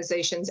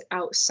organizations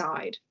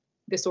outside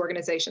this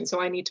organization.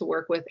 So I need to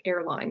work with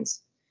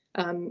airlines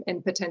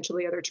and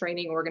potentially other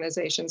training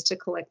organizations to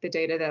collect the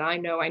data that I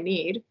know I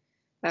need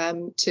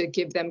to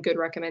give them good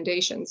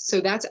recommendations.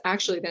 So that's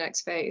actually the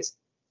next phase.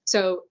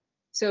 So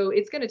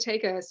it's going to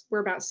take us,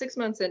 we're about 6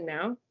 months in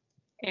now,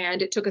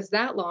 and it took us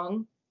that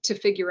long to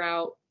figure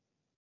out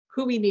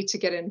who we need to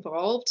get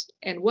involved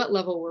and what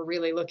level we're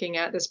really looking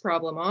at this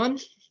problem on.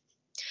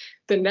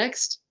 The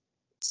next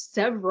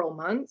several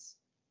months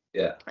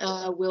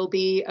will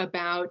be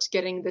about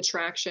getting the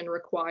traction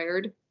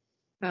required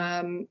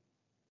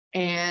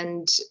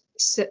and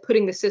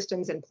putting the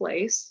systems in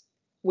place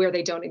where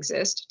they don't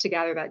exist to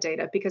gather that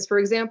data. Because, for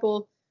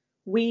example,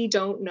 we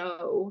don't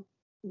know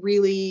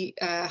really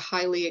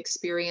highly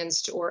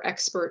experienced or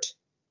expert,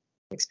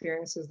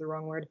 experience is the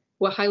wrong word,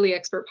 what highly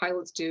expert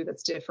pilots do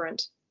that's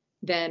different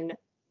than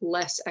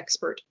less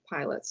expert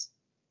pilots.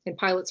 And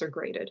pilots are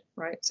graded,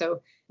 right?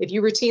 So if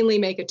you routinely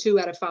make a 2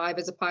 out of 5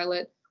 as a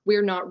pilot,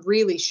 we're not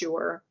really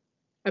sure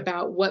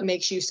about what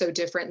makes you so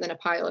different than a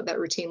pilot that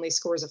routinely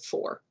scores a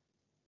 4.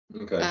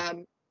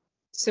 Okay.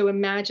 So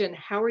imagine,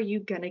 how are you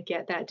going to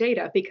get that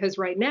data? Because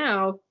right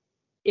now,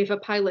 if a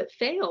pilot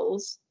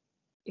fails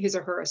his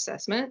or her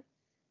assessment,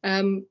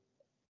 the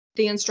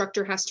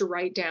instructor has to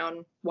write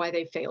down why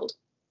they failed.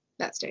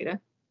 That's data.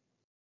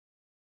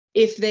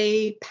 If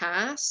they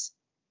pass,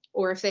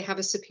 or if they have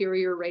a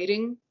superior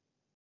rating,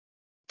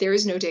 there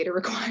is no data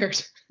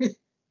required.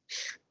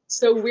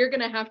 So we're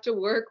going to have to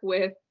work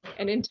with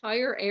an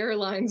entire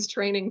airline's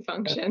training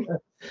function.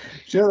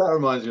 Sure, that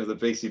reminds me of the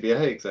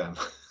BCBA exam.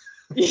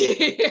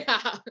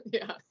 Yeah.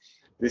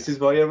 This is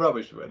why you're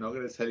rubbish, but we're not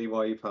going to tell you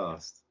why you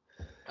passed.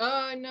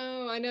 Oh, I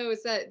know.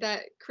 It's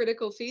that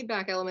critical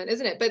feedback element,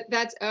 isn't it? But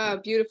that's a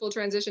beautiful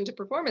transition to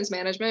performance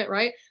management,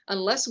 right?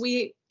 Unless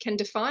we can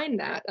define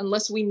that,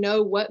 unless we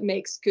know what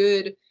makes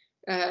good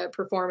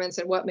performance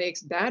and what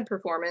makes bad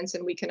performance,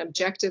 and we can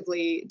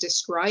objectively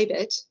describe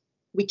it,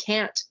 we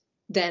can't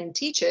then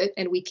teach it,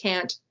 and we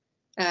can't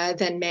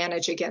then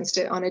manage against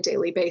it on a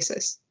daily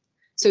basis.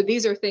 So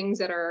these are things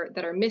that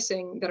are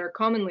missing, that are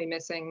commonly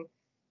missing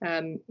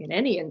in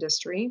any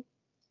industry.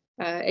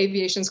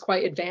 Aviation's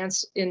quite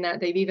advanced in that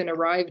they've even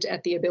arrived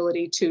at the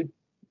ability to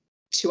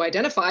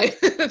identify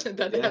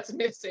that's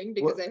missing,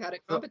 because they had a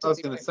competency. I was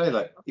going to say,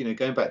 like,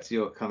 going back to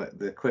your kind of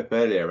the quip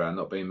earlier around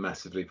not being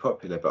massively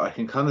popular, but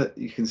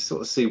you can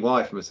sort of see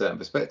why from a certain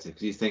perspective,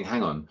 because you think,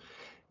 hang on,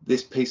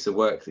 this piece of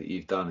work that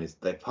you've done is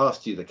they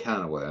passed you the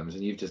can of worms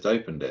and you've just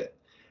opened it.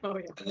 Oh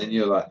yeah. And then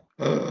you're like,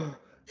 oh,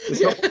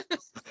 it's not.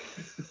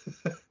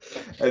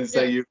 And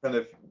so you kind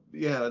of,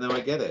 no,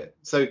 I get it.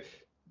 So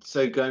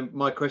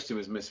my question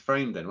was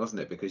misframed then,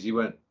 wasn't it? Because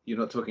you're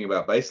not talking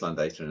about baseline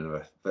data in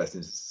the first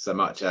instance so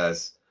much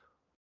as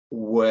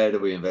where do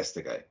we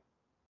investigate?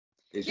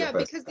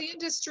 Because the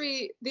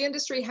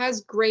industry has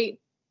great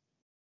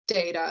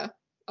data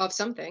of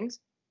some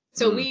things.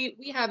 So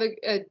we have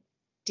a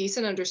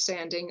decent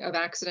understanding of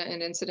accident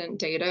and incident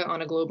data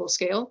on a global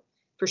scale,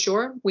 for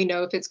sure. We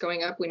know if it's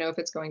going up, we know if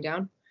it's going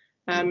down.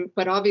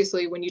 But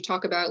obviously, when you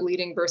talk about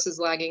leading versus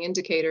lagging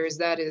indicators,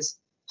 that is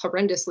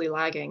horrendously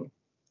lagging.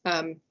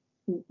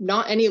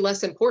 Not any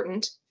less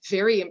important,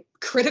 very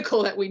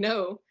critical that we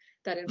know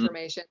that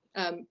information,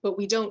 but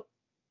we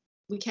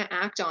can't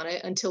act on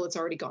it until it's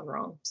already gone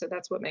wrong. So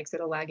that's what makes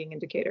it a lagging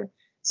indicator.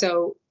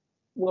 So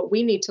what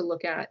we need to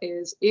look at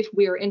is, if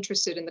we are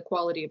interested in the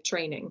quality of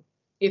training,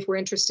 if we're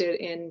interested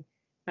in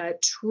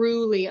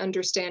truly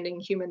understanding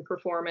human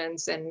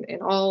performance and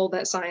all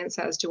that science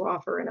has to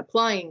offer, and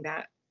applying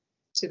that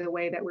to the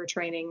way that we're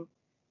training,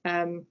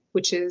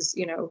 which is,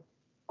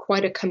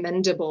 quite a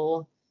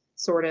commendable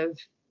sort of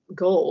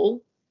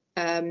goal,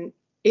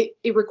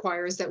 it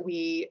requires that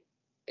we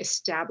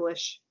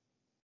establish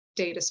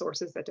data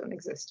sources that don't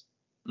exist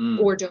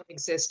or don't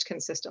exist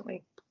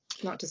consistently.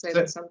 Not to say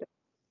that someday.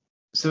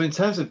 So in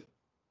terms of,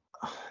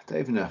 I don't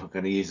even know if I'm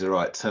going to use the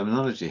right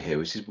terminology here,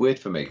 which is weird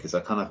for me because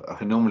I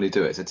can normally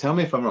do it. So tell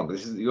me if I'm wrong.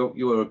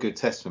 You're a good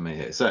test for me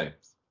here. So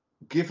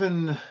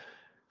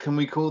can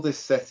we call this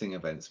setting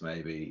events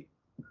maybe?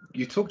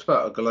 You talked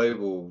about a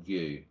global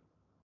view.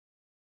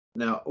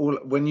 Now,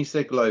 when you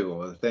say global,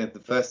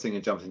 the first thing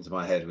that jumped into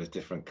my head was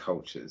different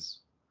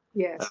cultures.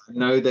 Yes. I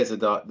know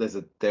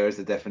there is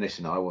a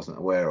definition I wasn't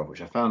aware of,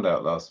 which I found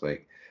out last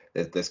week.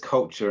 There's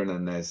culture and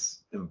then there's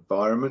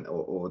environment,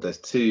 or there's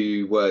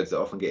two words that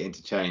often get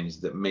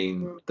interchanged that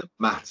mean the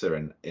matter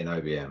in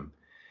OBM.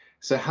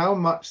 So how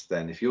much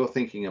then, if you're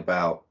thinking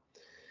about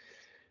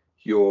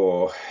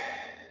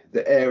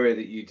the area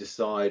that you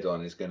decide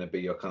on is going to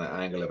be your kind of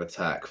angle of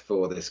attack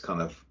for this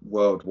kind of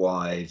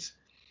worldwide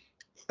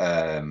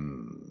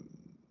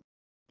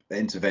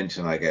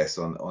intervention, I guess,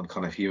 on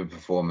kind of human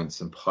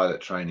performance and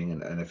pilot training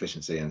and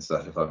efficiency and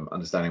stuff, if I'm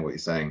understanding what you're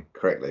saying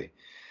correctly.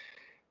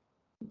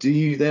 Do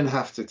you then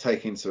have to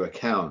take into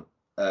account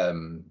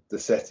the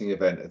setting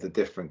event of the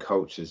different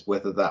cultures,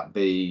 whether that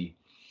be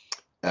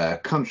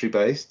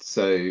country-based,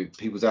 so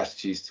people's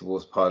attitudes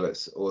towards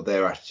pilots or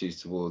their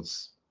attitudes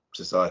towards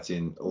society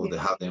and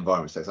how the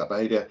environment takes that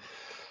behaviour?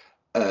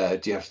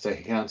 Do you have to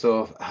take account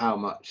of how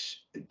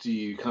much do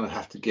you kind of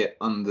have to get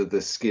under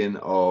the skin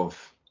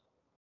of,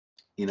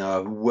 you know,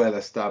 a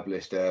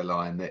well-established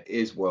airline that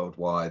is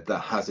worldwide, that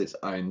has its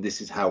own,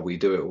 this is how we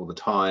do it all the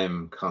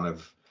time kind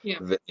of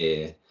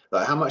veneer?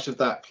 Like, how much of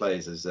that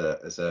plays as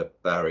a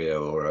barrier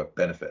or a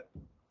benefit?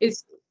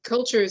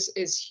 Cultures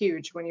is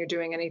huge when you're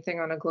doing anything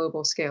on a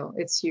global scale.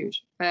 It's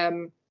huge.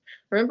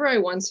 Remember, I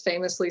once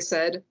famously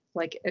said,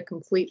 like a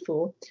complete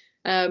fool,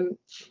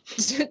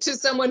 to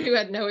someone who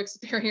had no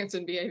experience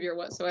in behavior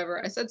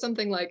whatsoever. I said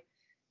something like,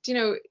 you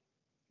know,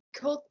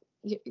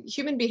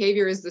 human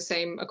behavior is the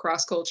same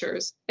across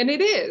cultures. And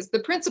it is. The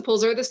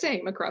principles are the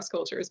same across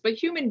cultures, but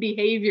human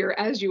behavior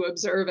as you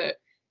observe it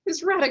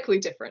is radically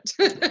different,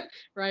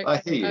 right? I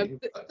hear you.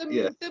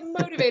 The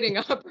motivating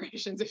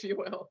operations, if you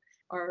will,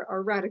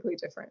 are radically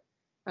different.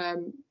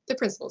 The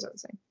principles are the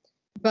same.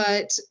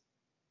 But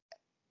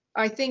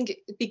I think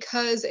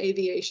because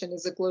aviation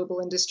is a global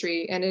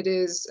industry, and it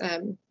is,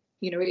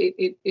 you know,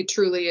 it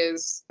truly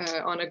is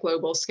on a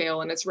global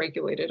scale, and it's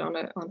regulated on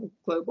a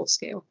global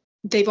scale.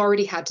 They've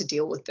already had to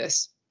deal with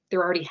this.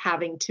 They're already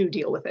having to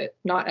deal with it,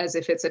 not as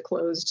if it's a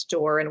closed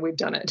door and we've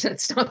done it.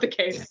 That's not the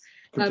case.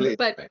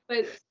 But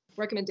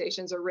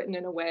recommendations are written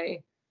in a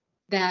way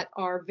that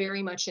are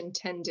very much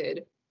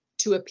intended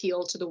to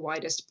appeal to the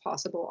widest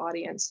possible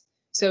audience.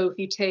 So if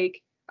you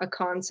take a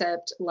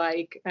concept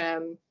like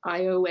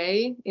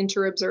IOA,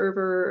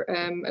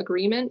 Inter-Observer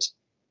Agreement,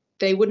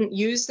 they wouldn't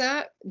use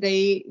that.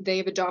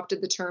 They've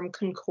adopted the term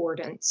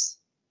concordance,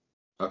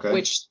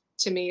 which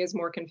to me is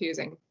more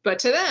confusing, but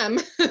to them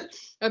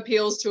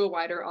appeals to a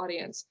wider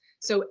audience.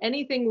 So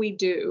anything we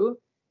do,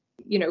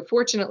 you know,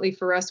 fortunately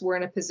for us, we're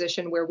in a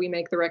position where we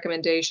make the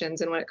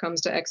recommendations, and when it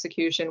comes to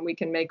execution, we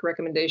can make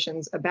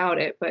recommendations about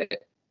it.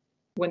 But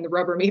when the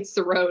rubber meets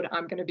the road,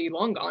 I'm going to be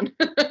long gone.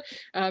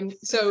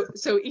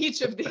 So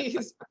each of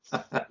these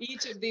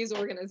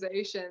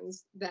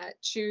organizations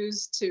that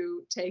choose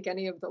to take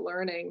any of the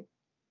learning,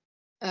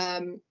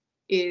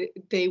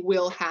 they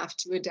will have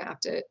to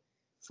adapt it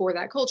for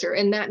that culture,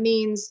 and that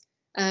means,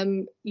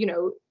 you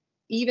know,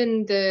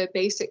 even the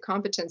basic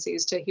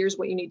competencies to here's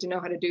what you need to know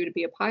how to do to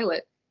be a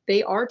pilot.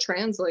 They are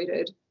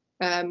translated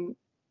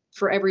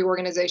for every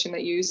organization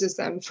that uses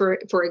them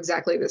for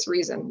exactly this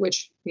reason,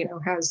 which, you know,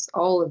 has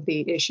all of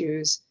the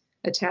issues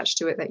attached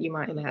to it that you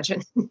might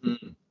imagine.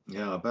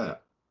 Yeah, I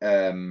bet.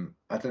 I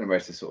don't know where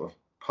to sort of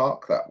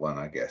park that one,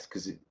 I guess,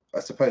 because I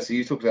suppose, so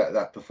you talked about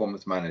that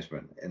performance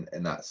management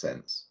in that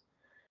sense.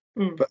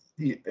 But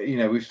you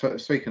know, we've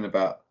spoken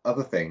about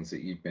other things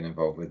that you've been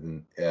involved with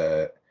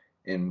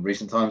in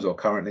recent times or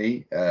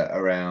currently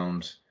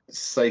around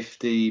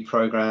safety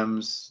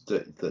programs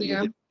that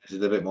you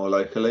did a bit more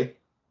locally.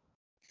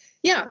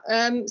 Yeah.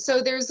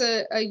 So there's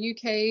a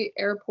UK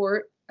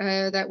airport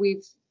that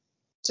we've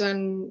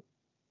done,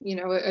 you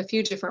know, a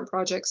few different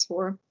projects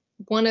for.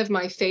 One of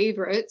my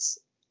favorites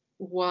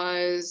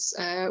was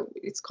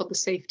it's called the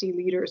Safety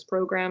Leaders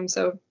Program.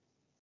 So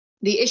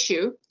the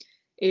issue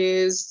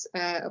is,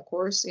 of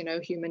course, you know,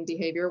 human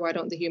behavior. Why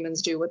don't the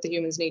humans do what the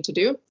humans need to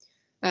do?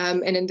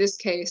 And in this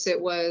case,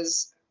 it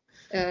was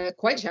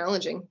quite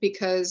challenging,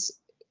 because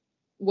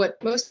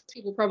what most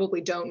people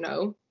probably don't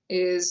know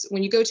is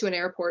when you go to an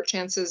airport,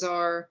 chances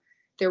are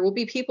there will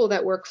be people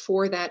that work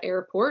for that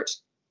airport,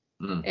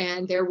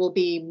 and there will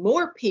be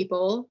more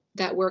people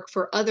that work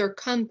for other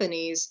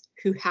companies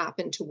who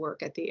happen to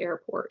work at the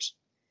airport.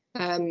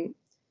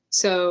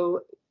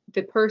 So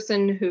the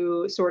person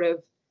who sort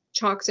of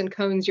chalks and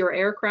cones your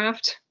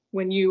aircraft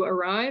when you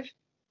arrive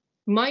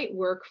might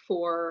work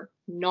for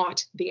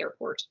not the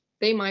airport.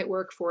 They might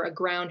work for a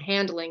ground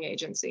handling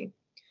agency.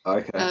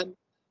 Okay.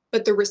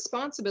 But the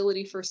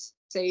responsibility for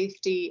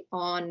safety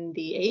on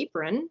the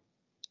apron,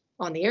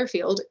 on the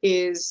airfield,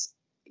 is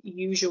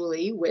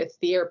usually with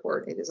the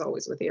airport. It is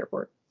always with the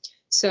airport.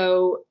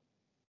 So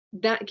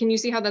that, can you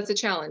see how that's a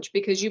challenge?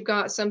 Because you've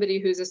got somebody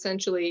who's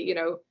essentially, you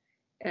know,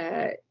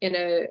 in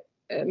a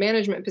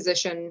management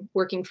position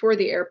working for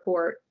the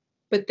airport,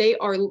 but they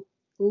are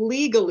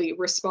legally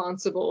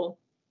responsible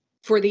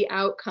for the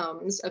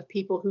outcomes of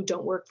people who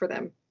don't work for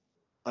them.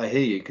 I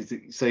hear you, because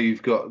so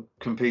you've got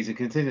competing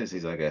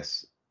contingencies, I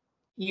guess.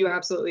 You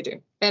absolutely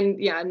do.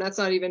 And yeah, and that's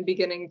not even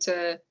beginning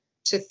to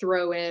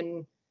throw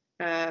in,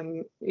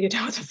 you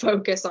know, the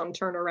focus on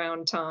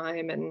turnaround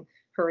time and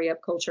hurry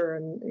up culture.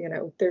 And, you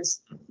know,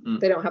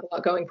 they don't have a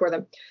lot going for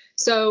them.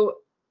 So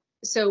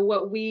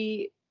what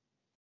we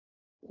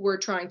were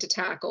trying to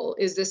tackle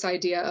is this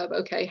idea of,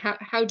 okay,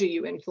 how do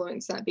you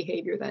influence that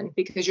behavior then?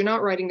 Because you're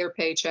not writing their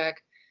paycheck,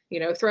 you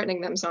know,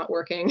 threatening them's not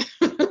working,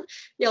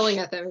 yelling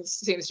at them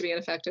seems to be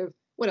ineffective.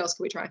 What else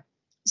can we try?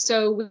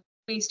 So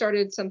we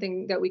started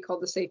something that we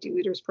called the Safety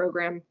Leaders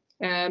Program.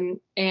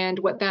 And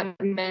what that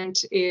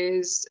meant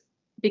is,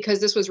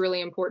 because this was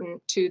really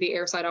important to the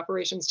airside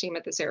operations team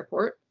at this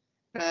airport,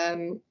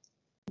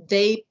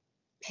 they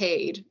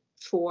paid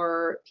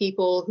for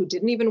people who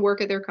didn't even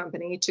work at their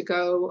company to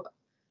go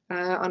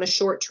on a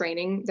short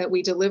training that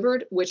we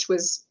delivered, which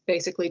was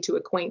basically to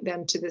acquaint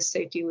them to this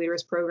safety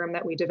leaders program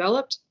that we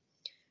developed.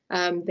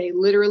 They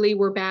literally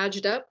were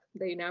badged up.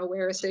 They now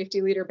wear a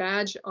safety leader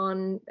badge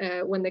on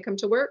when they come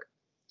to work.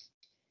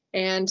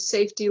 And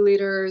safety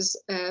leaders,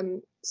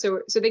 so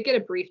they get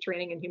a brief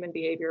training in human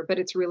behavior, but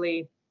it's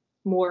really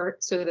more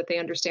so that they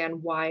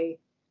understand why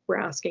we're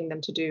asking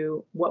them to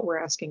do what we're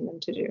asking them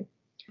to do.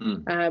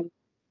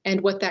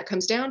 And what that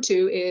comes down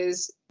to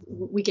is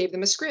we gave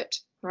them a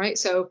script, right?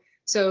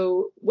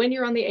 So when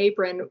you're on the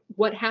apron,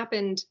 what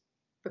happened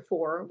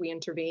before we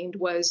intervened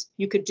was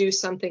you could do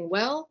something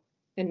well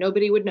and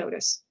nobody would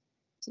notice.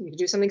 So you could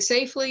do something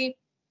safely,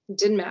 it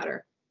didn't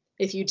matter.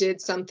 If you did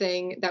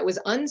something that was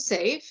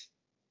unsafe,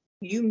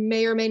 you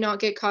may or may not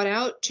get caught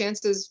out.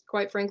 Chances,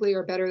 quite frankly,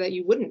 are better that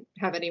you wouldn't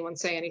have anyone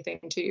say anything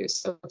to you.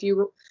 So if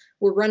you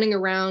were running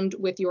around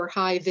with your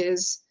high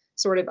vis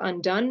sort of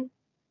undone,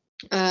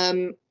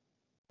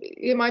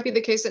 it might be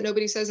the case that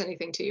nobody says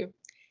anything to you.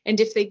 And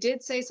if they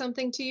did say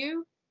something to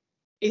you,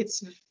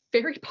 it's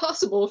very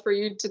possible for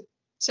you to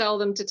tell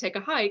them to take a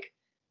hike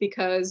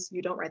because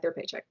you don't write their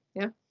paycheck.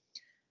 Yeah.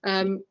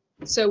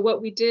 So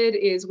what we did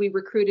is we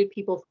recruited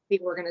people from the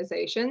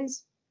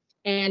organizations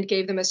and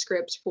gave them a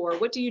script for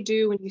what do you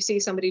do when you see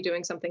somebody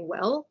doing something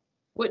well?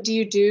 What do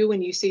you do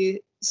when you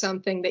see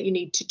something that you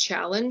need to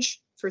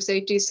challenge for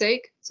safety's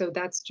sake? So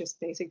that's just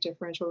basic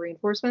differential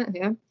reinforcement.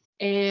 Yeah.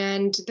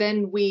 And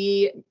then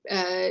we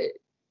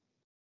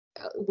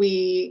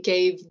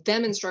gave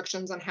them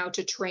instructions on how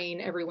to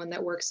train everyone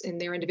that works in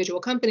their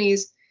individual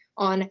companies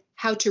on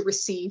how to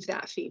receive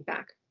that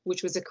feedback,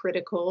 which was a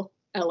critical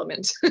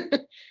element.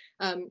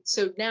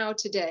 So now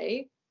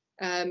today,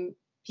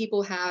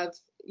 people have,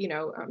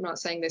 I'm not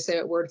saying they say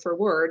it word for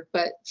word,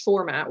 but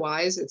format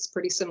wise, it's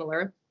pretty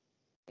similar.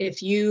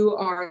 If you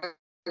are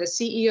the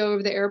CEO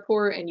of the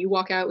airport and you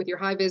walk out with your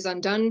high vis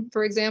undone,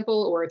 for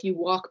example, or if you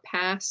walk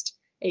past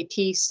a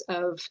piece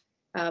of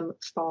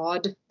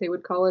FOD, they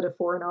would call it, a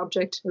foreign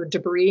object or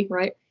debris,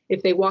 right?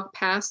 If they walk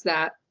past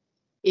that,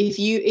 if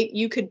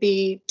you could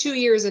be 2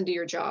 years into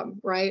your job,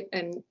 right?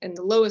 And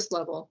the lowest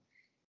level,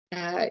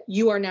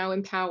 you are now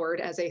empowered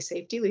as a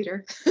safety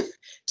leader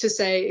to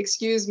say,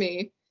 excuse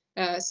me,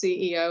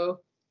 CEO,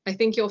 I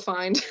think you'll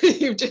find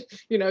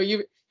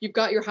you've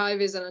got your high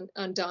vis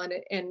undone.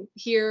 And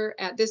here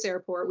at this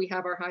airport, we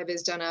have our high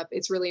vis done up.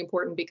 It's really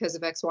important because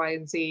of X, Y,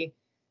 and Z.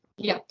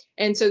 Yeah.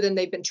 And so then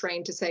they've been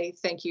trained to say,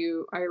 thank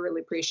you. I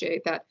really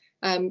appreciate that.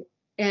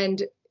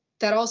 And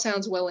that all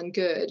sounds well and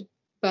good,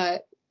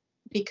 but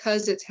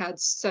because it's had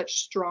such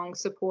strong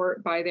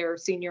support by their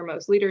senior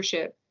most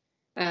leadership,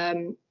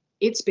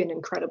 it's been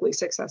incredibly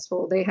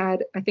successful. They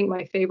had, I think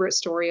my favorite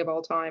story of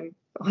all time,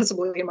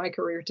 possibly in my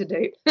career to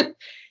date,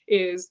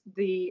 is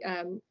the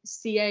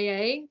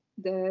CAA,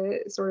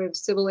 the sort of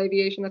Civil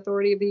Aviation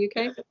Authority of the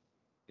UK.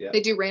 Yeah. They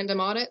do random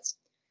audits.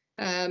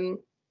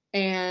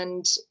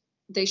 And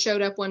they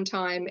showed up one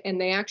time and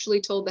they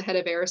actually told the head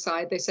of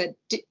airside, they said,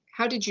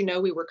 how did you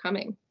know we were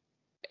coming?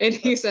 And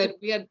he said,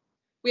 we had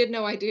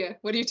no idea.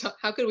 What are you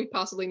how could we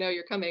possibly know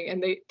you're coming?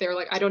 And they're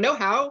like, I don't know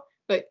how,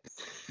 but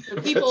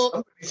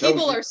people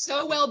are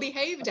so well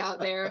behaved out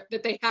there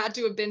that they had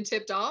to have been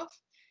tipped off.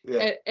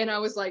 Yeah. And I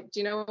was like, do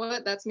you know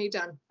what? That's me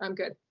done. I'm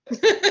good.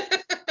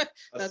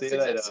 I'll see you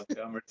later.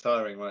 I'm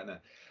retiring right now.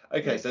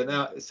 Okay, so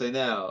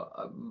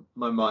now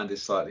my mind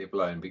is slightly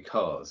blown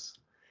because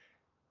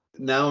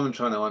now I'm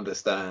trying to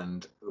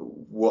understand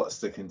what's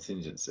the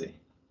contingency.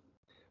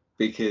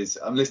 Because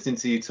I'm listening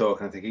to you talk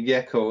and I'm thinking,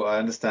 yeah, cool, I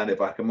understand it,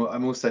 but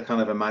I'm also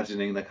kind of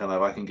imagining the kind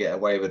of I can get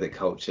away with it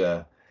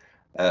culture,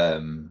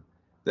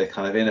 the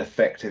kind of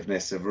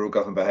ineffectiveness of rule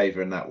governed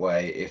behaviour in that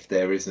way if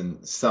there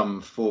isn't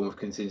some form of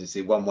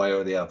contingency one way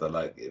or the other,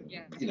 like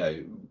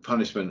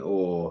punishment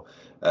or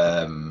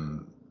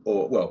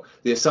well,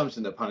 the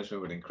assumption that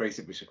punishment would increase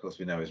it, which of course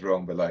we know is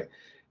wrong,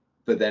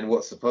 but then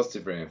what's the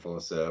positive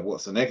reinforcer?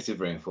 What's the negative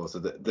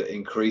reinforcer that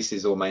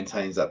increases or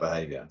maintains that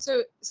behavior?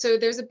 So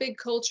there's a big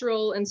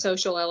cultural and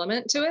social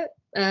element to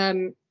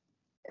it.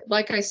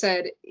 Like I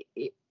said,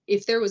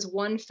 if there was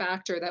one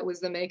factor that was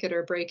the make it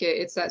or break it,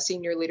 it's that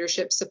senior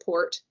leadership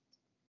support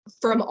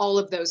from all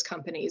of those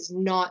companies,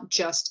 not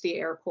just the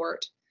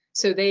airport.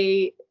 So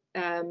they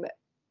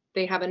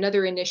have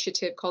another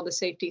initiative called the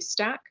Safety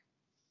Stack,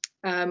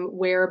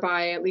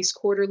 whereby at least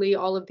quarterly,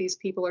 all of these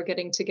people are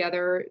getting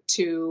together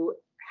to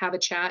have a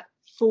chat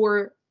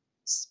for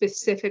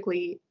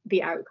specifically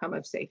the outcome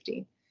of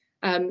safety.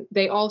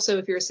 They also,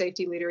 if you're a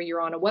safety leader,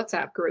 you're on a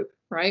WhatsApp group,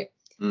 right?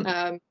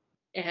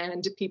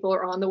 And people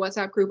are on the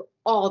WhatsApp group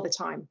all the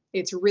time.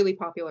 It's really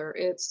popular.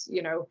 It's,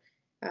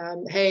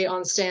 hey,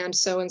 on stand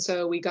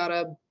so-and-so, we got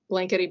a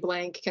blankety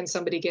blank. Can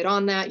somebody get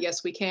on that?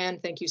 Yes, we can.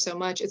 Thank you so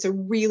much. It's a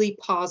really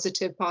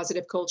positive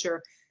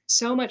culture.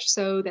 So much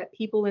so that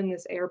people in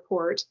this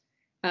airport,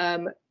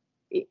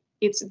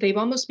 they've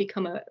almost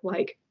become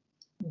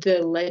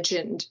the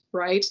legend,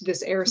 right?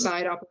 This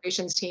airside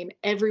operations team,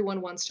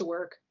 everyone wants to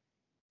work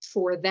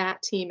for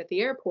that team at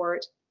the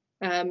airport.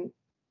 And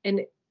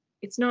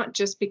it's not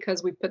just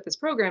because we put this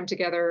program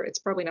together. It's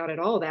probably not at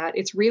all that.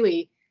 It's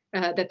really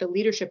that the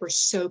leadership are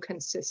so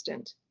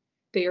consistent.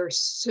 They are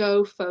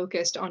so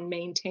focused on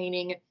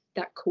maintaining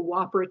that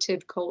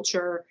cooperative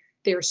culture.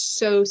 They're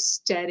so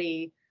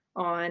steady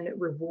on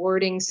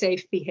rewarding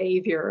safe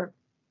behavior,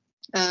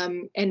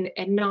 and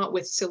not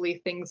with silly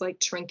things like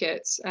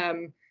trinkets,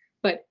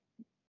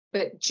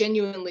 but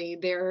genuinely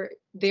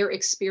their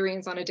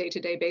experience on a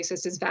day-to-day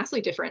basis is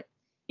vastly different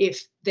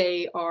if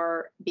they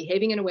are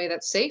behaving in a way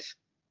that's safe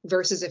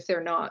versus if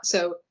they're not.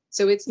 So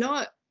it's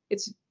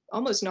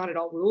almost not at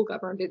all rule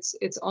governed.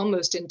 It's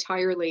almost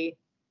entirely,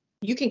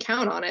 you can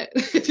count on it.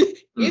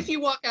 If you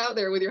walk out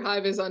there with your high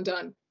vis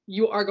undone,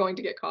 you are going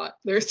to get caught.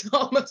 There's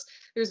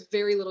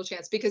very little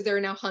chance, because there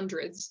are now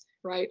hundreds,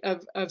 right,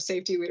 of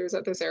safety leaders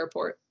at this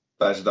airport.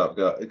 Badged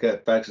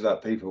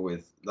up people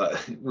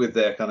with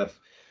their kind of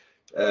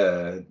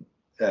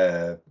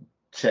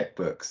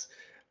checkbooks.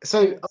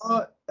 So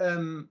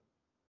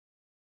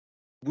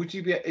would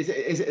you be, is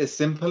it as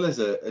simple as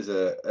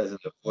an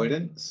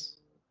avoidance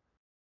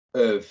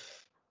of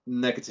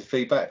negative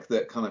feedback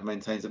that kind of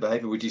maintains the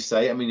behavior, would you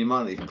say? I mean, it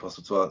might not even be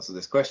possible to answer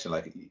this question,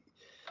 like,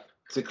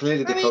 so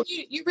clearly I mean,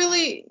 you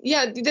really,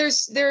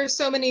 there are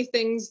so many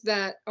things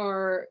that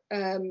are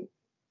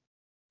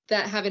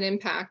that have an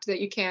impact that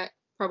you can't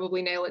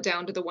probably nail it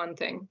down to the one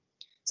thing.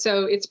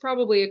 So it's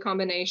probably a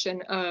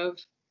combination of,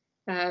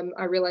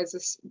 I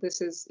realize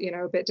this is,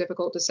 a bit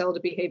difficult to sell to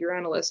behavior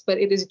analysts, but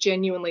it is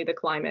genuinely the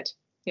climate.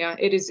 Yeah,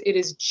 it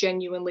is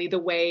genuinely the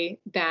way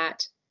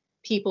that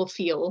people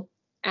feel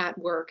at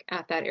work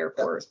at that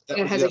airport.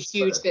 It has a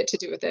huge bit to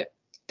do with it.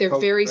 They're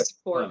very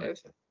supportive.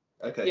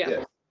 Okay.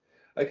 Yeah.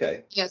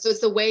 Okay. Yeah. So it's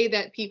the way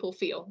that people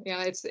feel.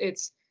 Yeah.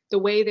 It's the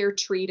way they're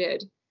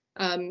treated.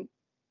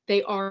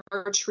 They are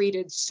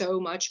treated so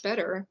much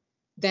better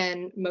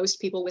than most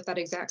people with that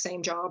exact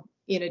same job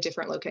in a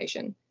different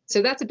location.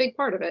 So that's a big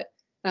part of it.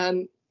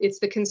 It's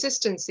the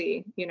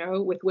consistency,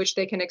 with which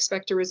they can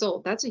expect a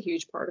result. That's a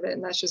huge part of it.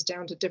 And that's just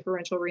down to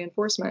differential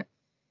reinforcement.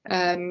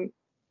 Not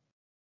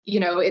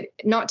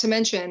to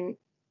mention,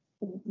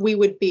 we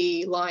would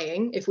be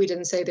lying if we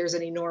didn't say there's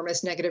an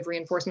enormous negative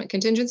reinforcement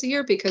contingency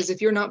here, because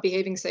if you're not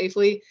behaving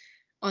safely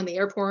on the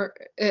airport,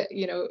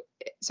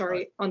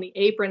 on the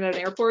apron at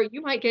an airport,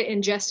 you might get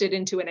ingested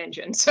into an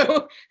engine.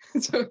 So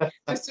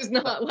this is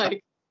not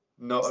like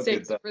not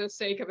safe for the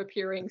sake of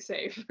appearing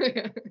safe.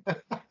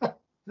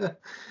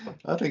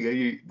 I think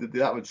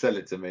that would sell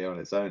it to me on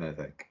its own, I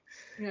think.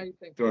 Yeah, you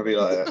think. Do you want to be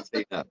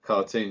like that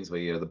cartoons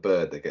where you're the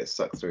bird that gets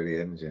sucked through the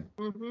engine?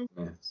 Mm-hmm.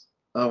 Yes.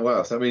 Oh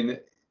wow. So I mean,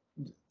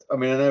 I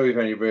know we've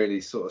only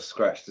really sort of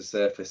scratched the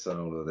surface on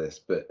all of this,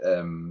 but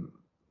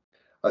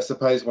I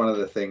suppose one of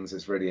the things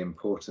that's really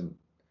important,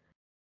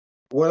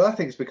 well, I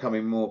think it's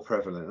becoming more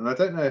prevalent, and I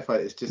don't know if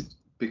it's just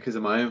because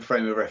of my own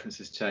frame of reference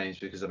has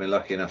changed, because I've been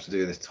lucky enough to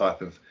do this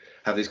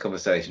have these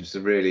conversations to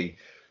really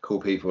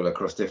cool people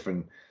across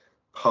different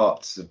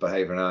parts of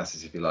behavior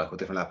analysis, if you like, or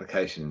different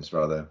applications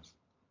rather.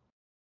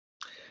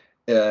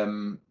 I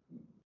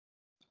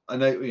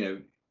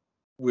know,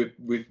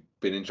 we've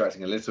been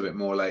interacting a little bit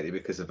more lately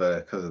because of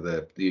the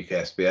UK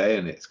SBA,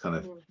 and it's kind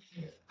of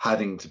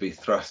having to be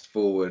thrust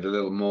forward a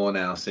little more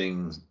now,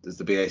 seeing as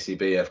the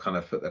BACB have kind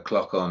of put the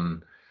clock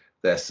on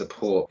their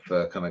support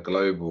for kind of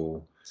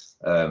global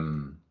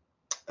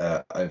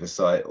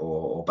oversight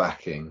or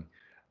backing,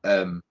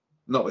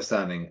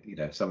 notwithstanding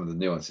some of the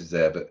nuances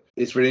there. But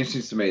it's really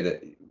interesting to me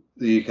that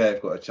the UK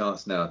have got a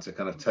chance now to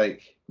kind of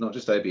take not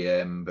just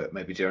OBM, but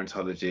maybe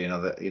gerontology and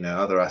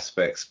other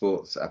aspects,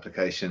 sports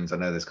applications. I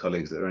know there's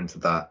colleagues that are into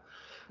that,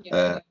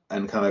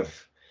 and kind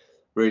of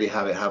really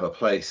have a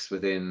place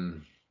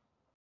within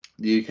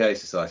the UK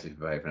Society for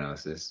Behaviour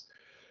Analysis.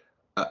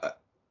 And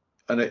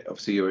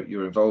obviously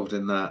you're involved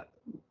in that.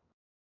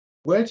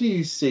 Where do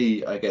you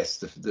see, I guess,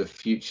 the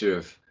future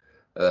of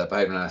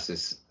behaviour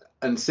analysis?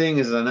 And seeing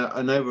as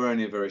I know we're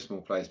only a very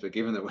small place, but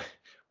given that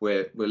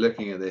we're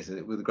looking at this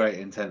with great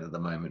intent at the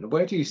moment,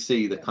 where do you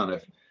see the kind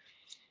of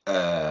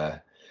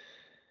I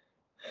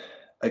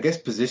guess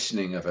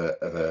positioning of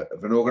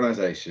an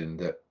organisation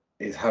that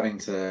is having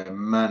to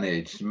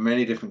manage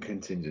many different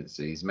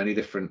contingencies, many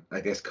different,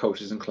 I guess,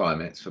 cultures and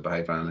climates for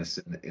behaviour analysts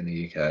in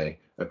the UK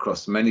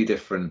across many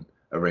different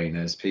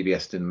arenas?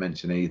 PBS didn't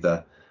mention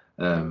either,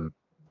 and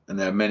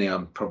there are many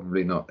I'm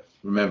probably not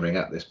remembering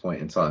at this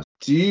point in time.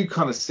 Do you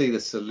kind of see the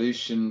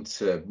solution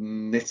to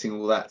knitting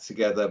all that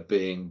together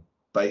being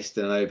based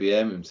in an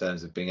OBM, in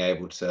terms of being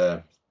able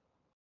to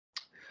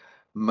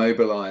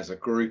mobilize a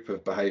group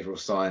of behavioral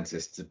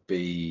scientists to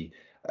be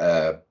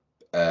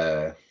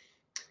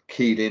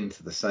keyed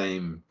into the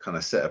same kind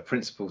of set of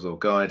principles or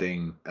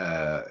guiding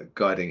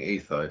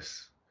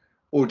ethos?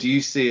 Or do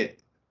you see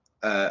it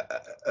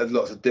as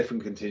lots of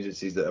different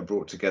contingencies that are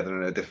brought together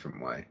in a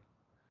different way?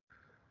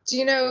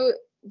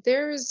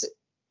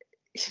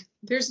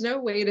 There's no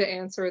way to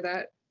answer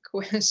that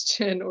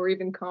question or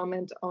even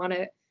comment on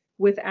it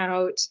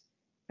without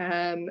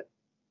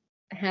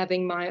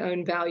having my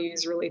own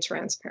values really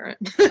transparent.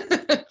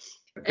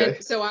 Okay.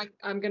 And so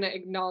I'm going to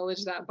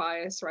acknowledge that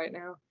bias right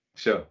now.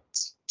 Sure.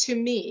 To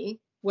me,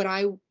 what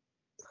I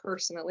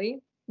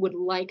personally would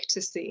like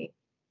to see,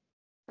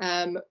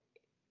 and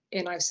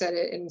I've said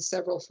it in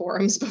several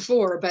forums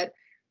before, but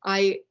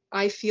I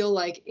feel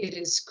like it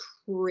is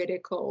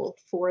critical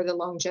for the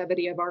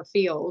longevity of our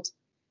field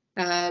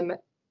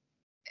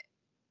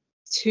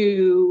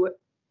to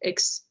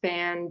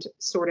expand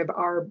sort of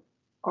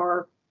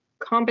our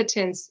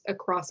competence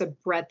across a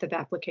breadth of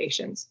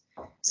applications.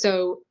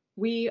 So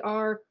we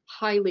are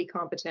highly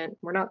competent.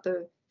 We're not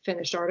the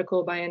finished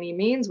article by any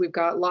means. We've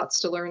got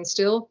lots to learn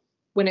still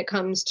when it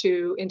comes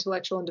to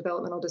intellectual and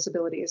developmental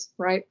disabilities,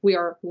 right? We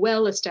are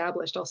well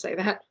established, I'll say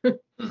that.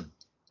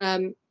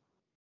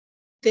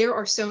 There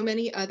are so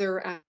many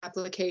other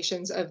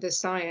applications of this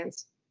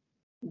science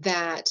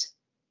that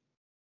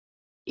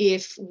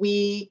if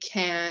we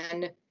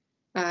can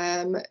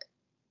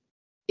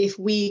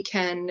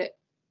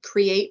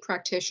create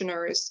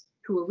practitioners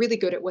who are really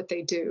good at what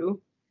they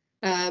do,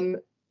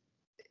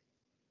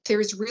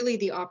 there's really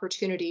the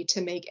opportunity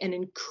to make an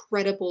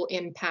incredible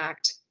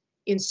impact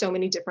in so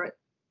many different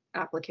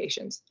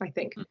applications, I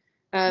think.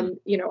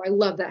 You know, I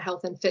love that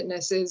health and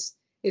fitness is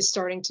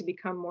starting to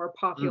become more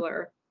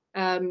popular.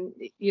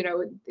 You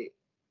know,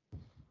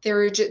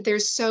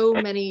 there's so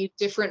many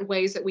different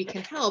ways that we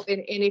can help.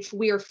 And if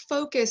we are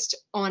focused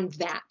on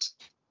that,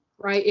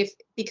 right,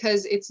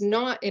 because it's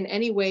not in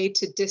any way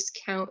to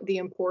discount the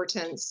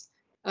importance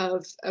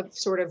of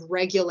sort of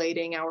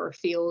regulating our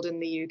field in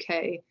the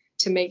UK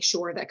to make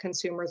sure that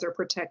consumers are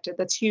protected.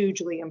 That's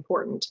hugely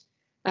important.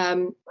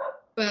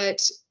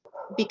 But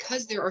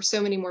because there are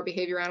so many more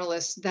behavior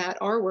analysts that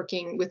are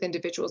working with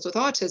individuals with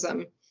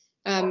autism,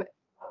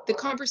 the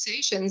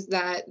conversations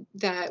that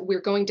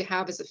we're going to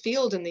have as a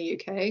field in the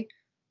UK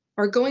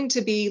are going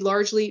to be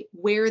largely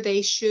where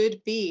they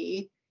should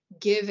be,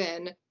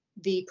 given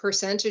the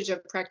percentage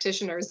of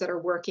practitioners that are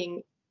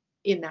working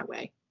in that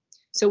way.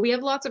 So we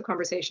have lots of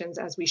conversations,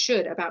 as we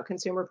should, about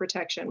consumer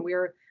protection.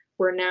 We're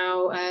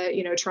now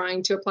you know,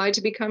 trying to apply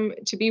to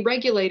be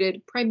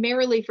regulated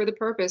primarily for the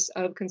purpose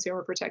of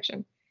consumer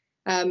protection.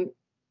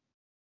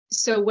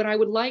 So what I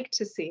would like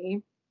to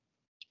see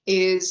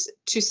is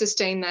to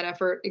sustain that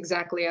effort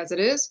exactly as it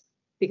is,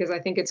 because I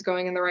think it's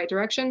going in the right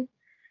direction,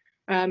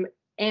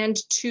 and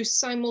to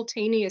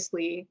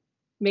simultaneously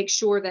make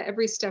sure that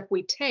every step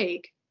we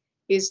take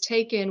is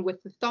taken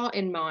with the thought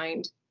in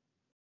mind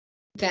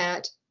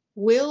that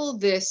will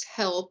this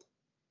help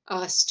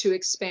us to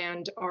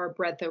expand our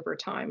breadth over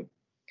time?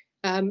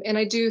 And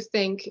I do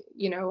think,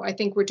 you know, I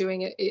think we're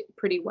doing it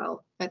pretty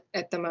well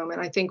at the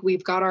moment. I think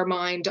we've got our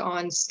mind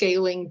on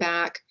scaling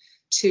back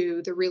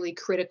to the really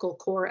critical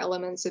core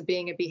elements of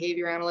being a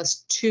behavior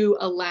analyst to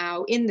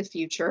allow in the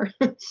future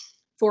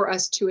for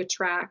us to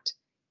attract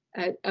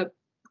a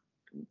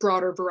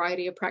broader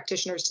variety of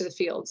practitioners to the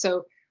field.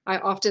 So I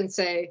often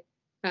say,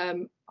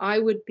 I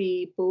would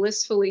be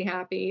blissfully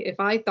happy if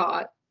I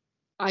thought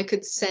I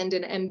could send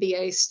an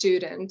MBA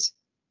student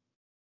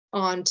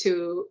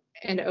onto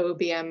an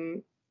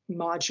OBM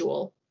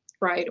module,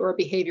 right, or a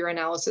behavior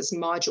analysis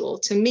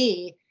module. To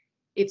me,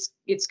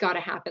 it's got to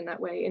happen that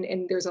way.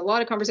 And there's a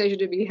lot of conversation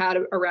to be had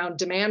around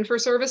demand for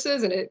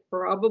services, and it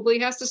probably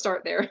has to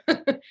start there.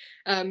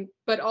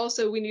 But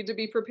also we need to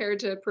be prepared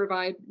to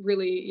provide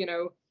really, you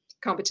know,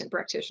 competent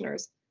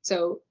practitioners.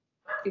 So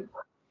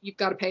you've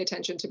got to pay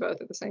attention to both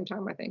at the same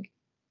time, I think.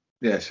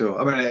 Yeah, sure.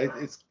 I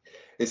mean,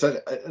 it's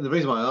like, the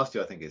reason why I asked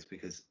you, I think, is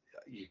because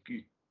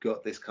you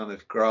got this kind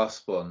of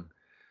grasp on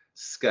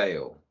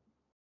scale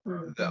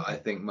that I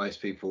think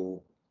most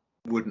people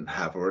wouldn't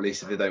have, or at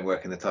least if they don't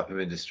work in the type of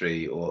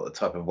industry or the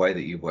type of way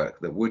that you work,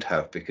 that would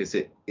have, because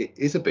it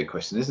is a big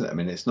question, isn't it? I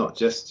mean, it's not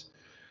just,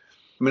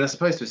 I mean, I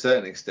suppose to a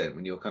certain extent,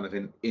 when you're kind of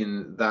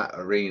in that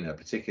arena,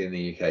 particularly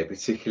in the UK,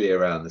 particularly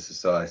around the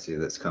society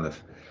that's kind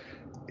of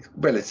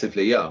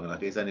relatively young,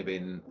 like it's only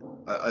been,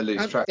 I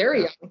lose track.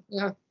 Very young,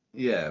 yeah.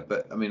 Yeah,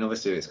 but I mean,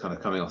 obviously it's kind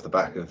of coming off the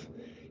back of,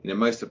 you know,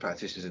 most of the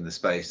practitioners in the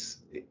space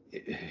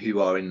who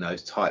are in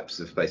those types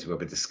of spaces where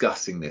we're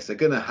discussing this are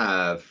going to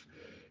have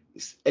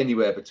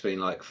anywhere between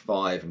like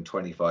 5 and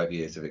 25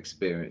 years of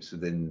experience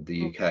within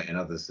the UK, and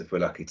others, if we're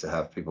lucky to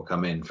have people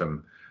come in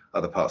from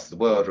other parts of the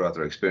world or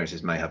other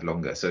experiences, may have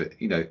longer. So,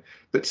 you know,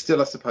 but still,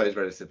 I suppose,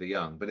 relatively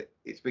young. But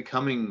it's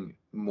becoming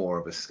more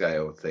of a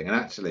scale thing, and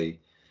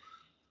actually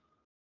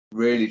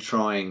really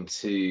trying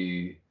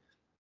to,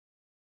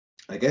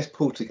 I guess,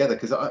 pull together,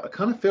 because I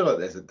kind of feel like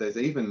there's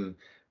even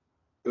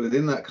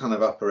within that kind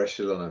of upper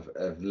echelon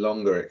of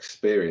longer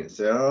experience,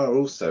 there are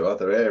also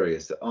other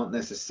areas that aren't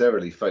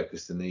necessarily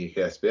focused in the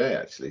UK SBA,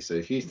 actually. So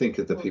if you think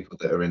of the people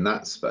that are in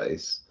that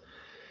space,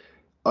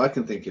 I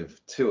can think of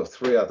 2 or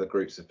 3 other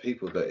groups of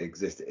people that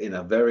exist in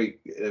a very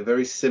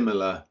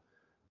similar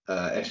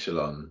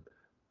echelon,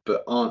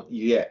 but aren't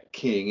yet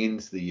keying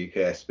into the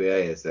UK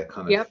SBA as their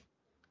kind of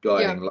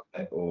guiding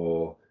light,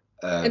 or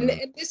and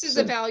this is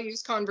a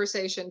values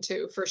conversation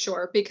too, for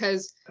sure,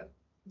 because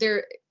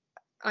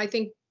I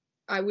think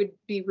I would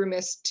be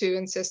remiss to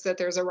insist that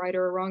there's a right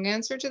or a wrong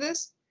answer to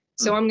this.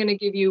 So I'm going to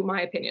give you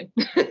my opinion.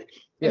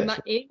 Yeah,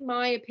 In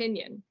my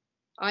opinion,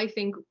 I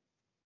think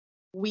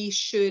we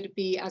should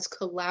be as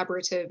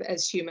collaborative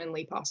as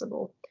humanly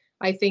possible.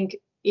 I think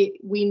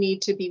we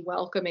need to be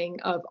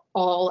welcoming of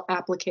all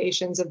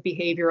applications of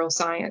behavioral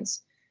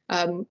science,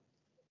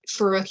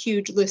 for a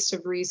huge list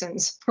of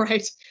reasons,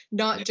 right?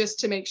 Not just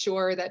to make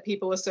sure that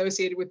people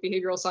associated with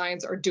behavioral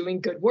science are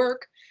doing good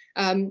work,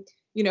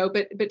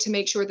 but to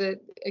make sure that,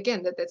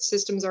 again, that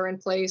systems are in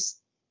place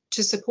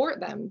to support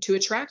them, to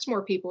attract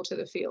more people to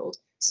the field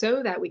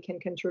so that we can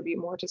contribute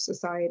more to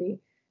society.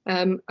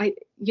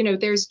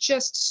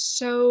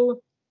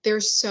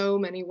 There's so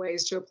many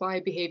ways to apply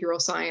behavioral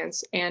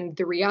science. And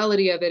the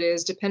reality of it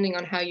is, depending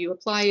on how you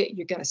apply it,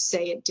 you're going to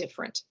say it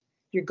different.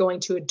 You're going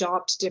to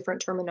adopt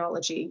different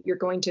terminology. You're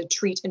going to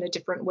treat in a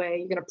different way.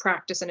 You're going to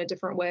practice in a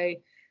different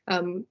way.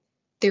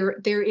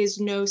 There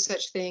is no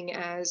such thing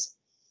as,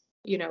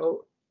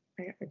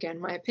 again,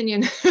 my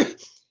opinion,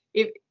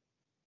 if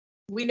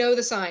we know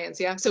the science,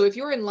 yeah. So if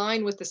you're in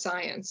line with the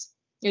science,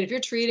 and if you're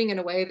treating in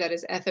a way that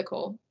is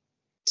ethical,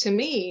 to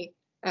me,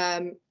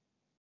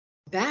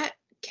 that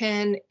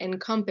can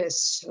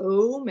encompass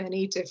so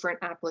many different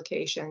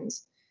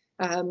applications.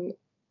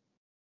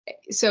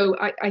 So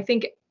I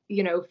think,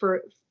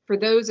 for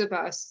those of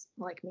us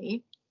like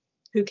me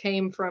who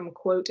came from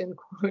quote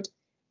unquote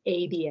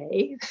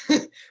ABA,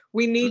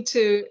 we need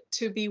to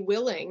be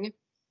willing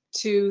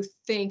to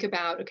think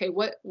about, okay,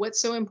 what's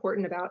so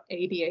important about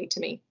ABA to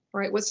me,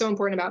 right? What's so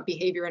important about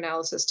behavior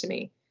analysis to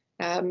me,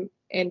 and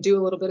do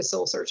a little bit of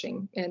soul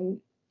searching, and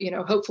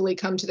hopefully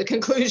come to the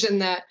conclusion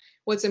that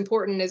what's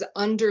important is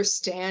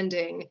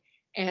understanding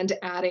and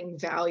adding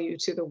value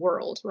to the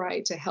world,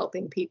 right? To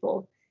helping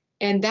people.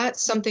 And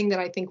that's something that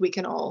I think we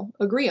can all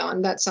agree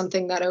on. That's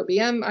something that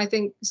OBM, I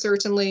think,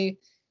 certainly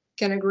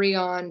can agree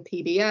on.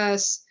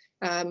 PBS,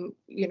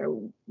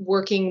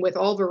 working with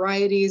all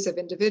varieties of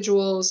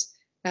individuals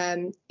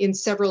in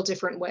several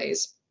different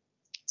ways.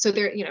 So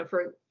there,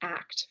 for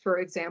ACT, for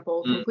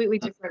example, completely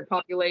different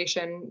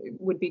population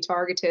would be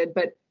targeted,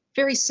 but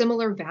very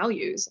similar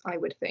values, I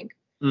would think,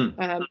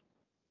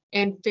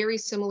 and very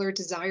similar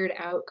desired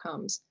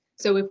outcomes.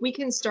 So if we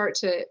can start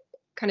to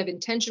kind of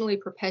intentionally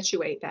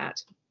perpetuate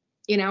that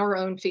in our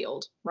own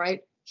field,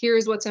 right?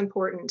 Here's what's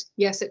important.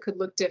 Yes, it could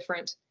look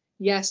different.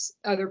 Yes,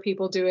 other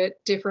people do it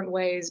different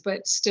ways,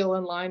 but still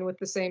in line with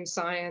the same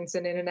science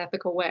and in an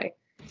ethical way.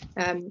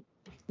 To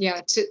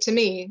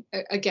me,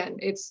 again,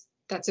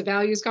 that's a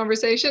values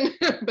conversation,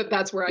 but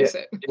that's where I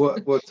sit.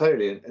 well,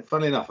 totally. And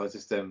funnily enough, I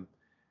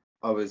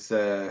was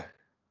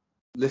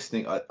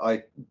listening.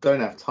 I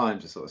don't have time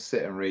to sort of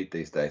sit and read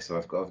these days, so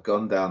I've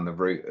gone down the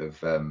route of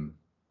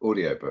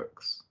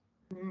audiobooks.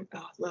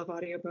 Oh, love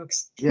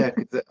audiobooks. Yeah,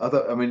 because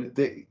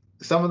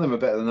some of them are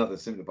better than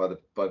others simply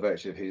by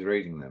virtue of who's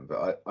reading them.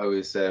 But I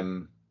was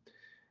a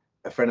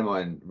friend of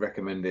mine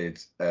recommended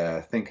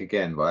Think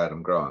Again by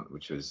Adam Grant,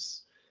 which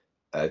was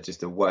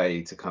just a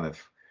way to kind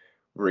of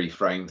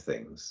reframe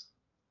things.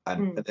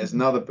 And there's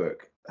another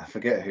book, I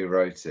forget who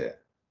wrote it,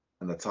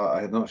 and the title,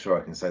 I'm not sure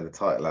I can say the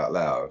title out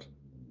loud,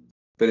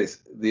 but it's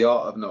The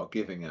Art of Not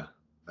Giving a,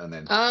 and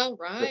then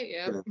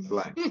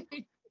blank.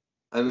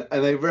 And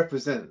they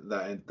represent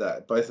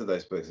that both of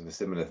those books have a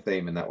similar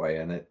theme in that way,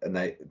 and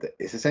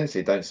it's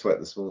essentially don't sweat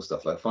the small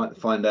stuff. Like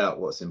find out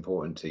what's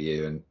important to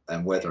you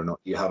and whether or not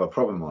you have a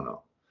problem or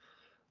not.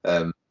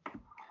 And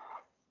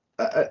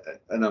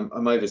I'm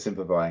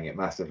oversimplifying it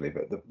massively,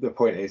 but the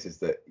point is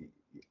that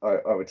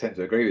I would tend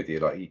to agree with you.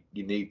 Like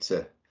you need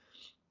to.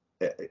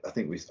 I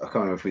think I can't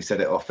remember if we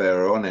said it off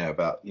air or on air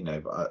about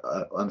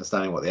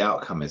understanding what the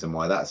outcome is and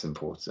why that's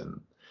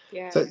important.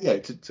 Yeah. So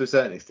to a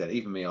certain extent,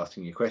 even me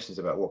asking you questions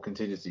about what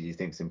contingency you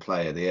think is in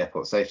play at the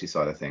airport safety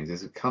side of things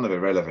is kind of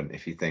irrelevant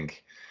if you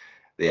think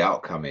the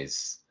outcome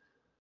is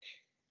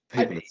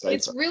people are safer.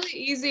 It's really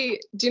easy.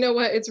 Do you know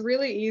what? It's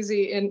really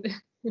easy in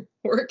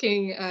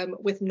working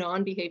with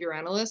non-behavior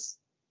analysts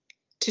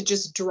to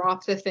just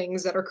drop the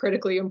things that are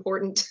critically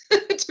important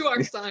to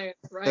our science,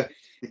 right?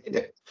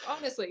 Yeah.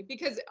 Honestly,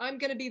 because I'm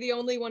going to be the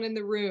only one in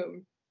the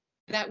room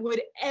that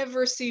would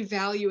ever see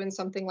value in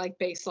something like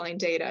baseline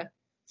data.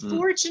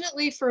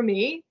 Fortunately for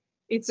me,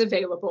 it's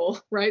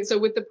available, right? So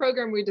with the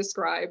program we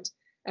described,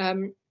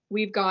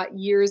 we've got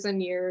years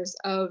and years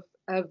of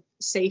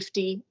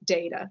safety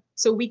data.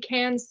 So we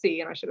can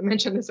see, and I should have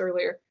mentioned this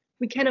earlier,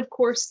 we can of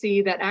course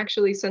see that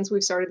actually since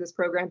we've started this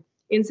program,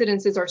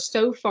 incidences are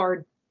so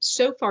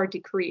far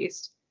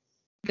decreased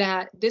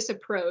that this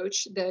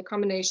approach, the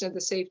combination of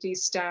the safety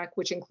stack,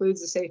 which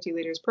includes the Safety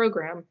Leaders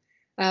Program,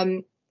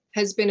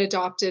 has been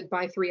adopted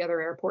by 3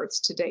 other airports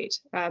to date,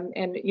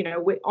 and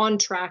we're on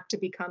track to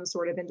become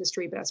sort of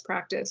industry best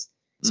practice.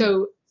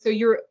 So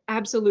you're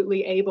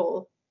absolutely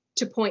able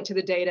to point to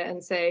the data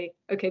and say,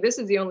 okay, this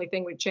is the only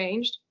thing we've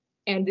changed,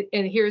 and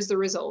here's the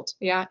result.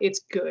 Yeah,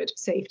 it's good.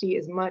 Safety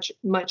is much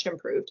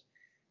improved.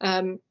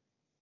 But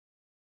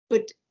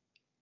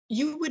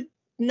you would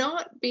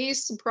not be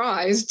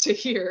surprised to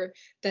hear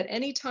that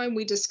anytime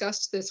we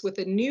discussed this with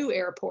a new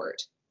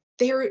airport,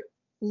 they're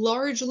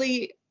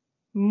largely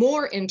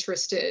more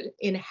interested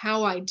in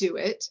how I do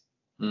it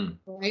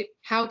right?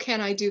 How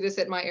can I do this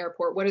at my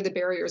airport? What are the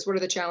barriers? What are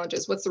the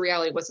challenges? What's the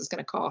reality? What's this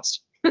going to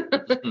cost?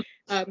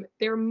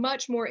 They're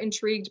much more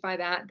intrigued by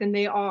that than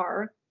they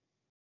are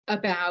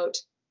about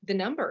the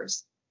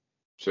numbers.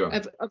 Sure.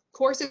 Of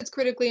course, it's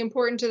critically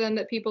important to them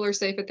that people are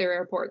safe at their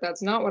airport.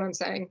 That's not what I'm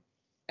saying.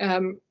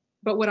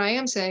 But what I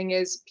am saying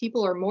is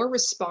people are more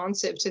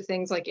responsive to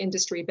things like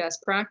industry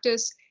best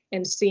practice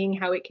and seeing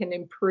how it can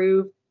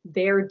improve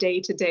their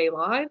day-to-day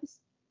lives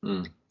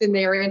than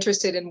they are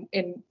interested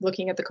in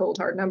looking at the cold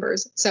hard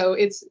numbers. So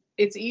it's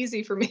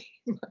easy for me.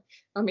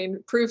 I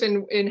mean, proof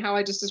in how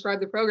I just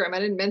described the program. I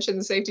didn't mention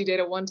the safety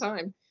data one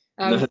time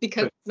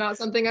because it's not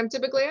something I'm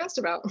typically asked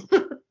about.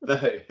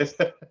 No.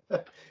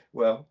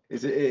 Well,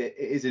 it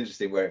is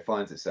interesting where it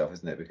finds itself,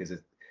 isn't it? Because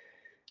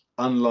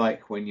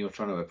unlike when you're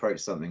trying to approach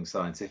something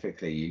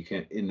scientifically, you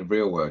can, in the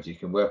real world, you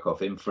can work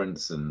off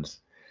inference and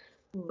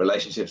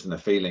relationships and the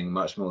feeling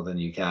much more than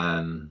you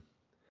can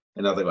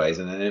in other ways.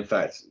 And in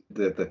fact,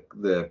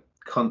 the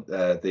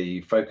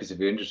focus of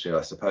your industry,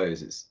 I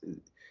suppose,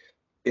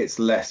 it's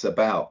less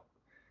about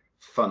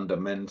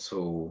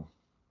fundamental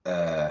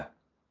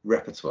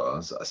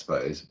repertoires, I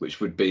suppose, which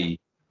would be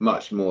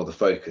much more the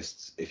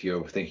focus if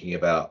you're thinking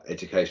about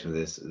education of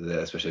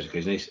the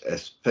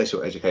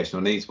special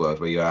educational needs world,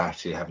 where you're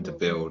actually having to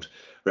build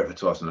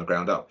repertoires from the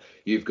ground up.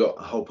 You've got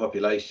a whole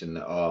population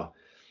that are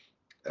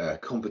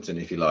competent,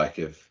 if you like,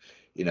 of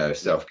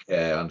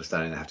self-care,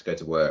 understanding they have to go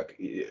to work,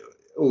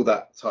 all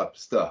that type of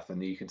stuff,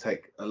 and you can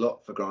take a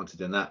lot for granted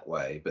in that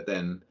way. But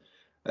then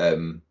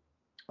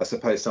I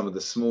suppose some of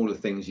the smaller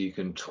things you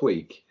can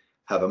tweak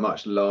have a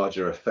much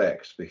larger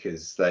effect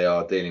because they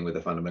are dealing with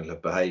the fundamental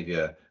of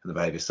behavior and the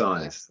behavior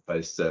science, as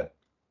opposed to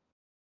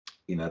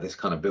this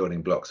kind of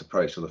building blocks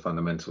approach to the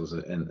fundamentals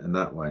in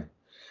that way.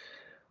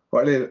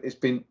 Right, Leah, it's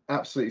been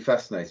absolutely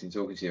fascinating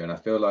talking to you, and I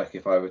feel like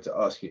if I were to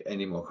ask you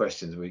any more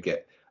questions, we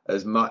get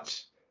as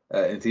much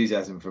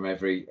enthusiasm from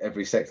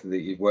every sector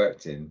that you've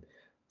worked in.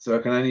 So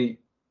I can only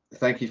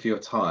thank you for your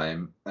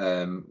time. I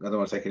don't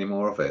want to take any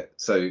more of it.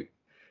 So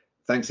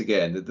thanks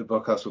again. The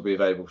podcast will be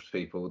available to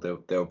people.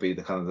 There'll be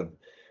the kind of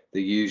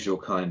the usual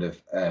kind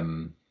of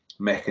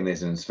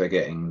mechanisms for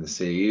getting the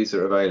CEUs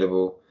that are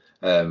available.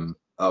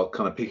 I'll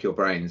kind of pick your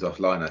brains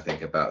offline, I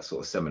think, about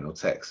sort of seminal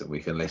texts that we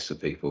can list for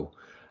people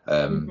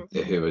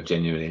who are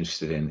genuinely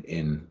interested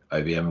in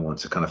OBM and want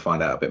to kind of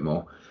find out a bit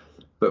more.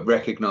 But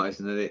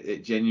recognizing that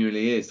it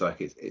genuinely is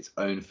like its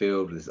own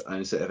field with its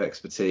own set of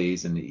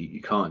expertise, and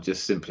you can't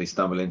just simply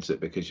stumble into it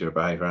because you're a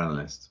behavior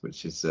analyst,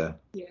 which is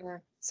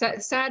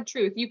sad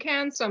truth. You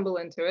can stumble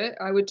into it.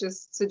 I would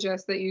just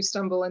suggest that you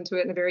stumble into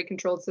it in a very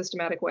controlled,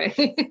 systematic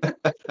way.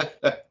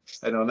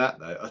 And on that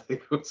note, I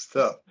think we'll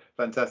stop.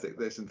 Fantastic.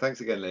 Listen,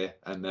 thanks again, Leah,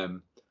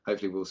 and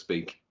hopefully we'll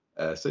speak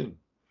soon.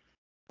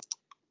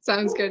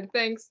 Sounds good.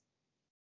 Thanks.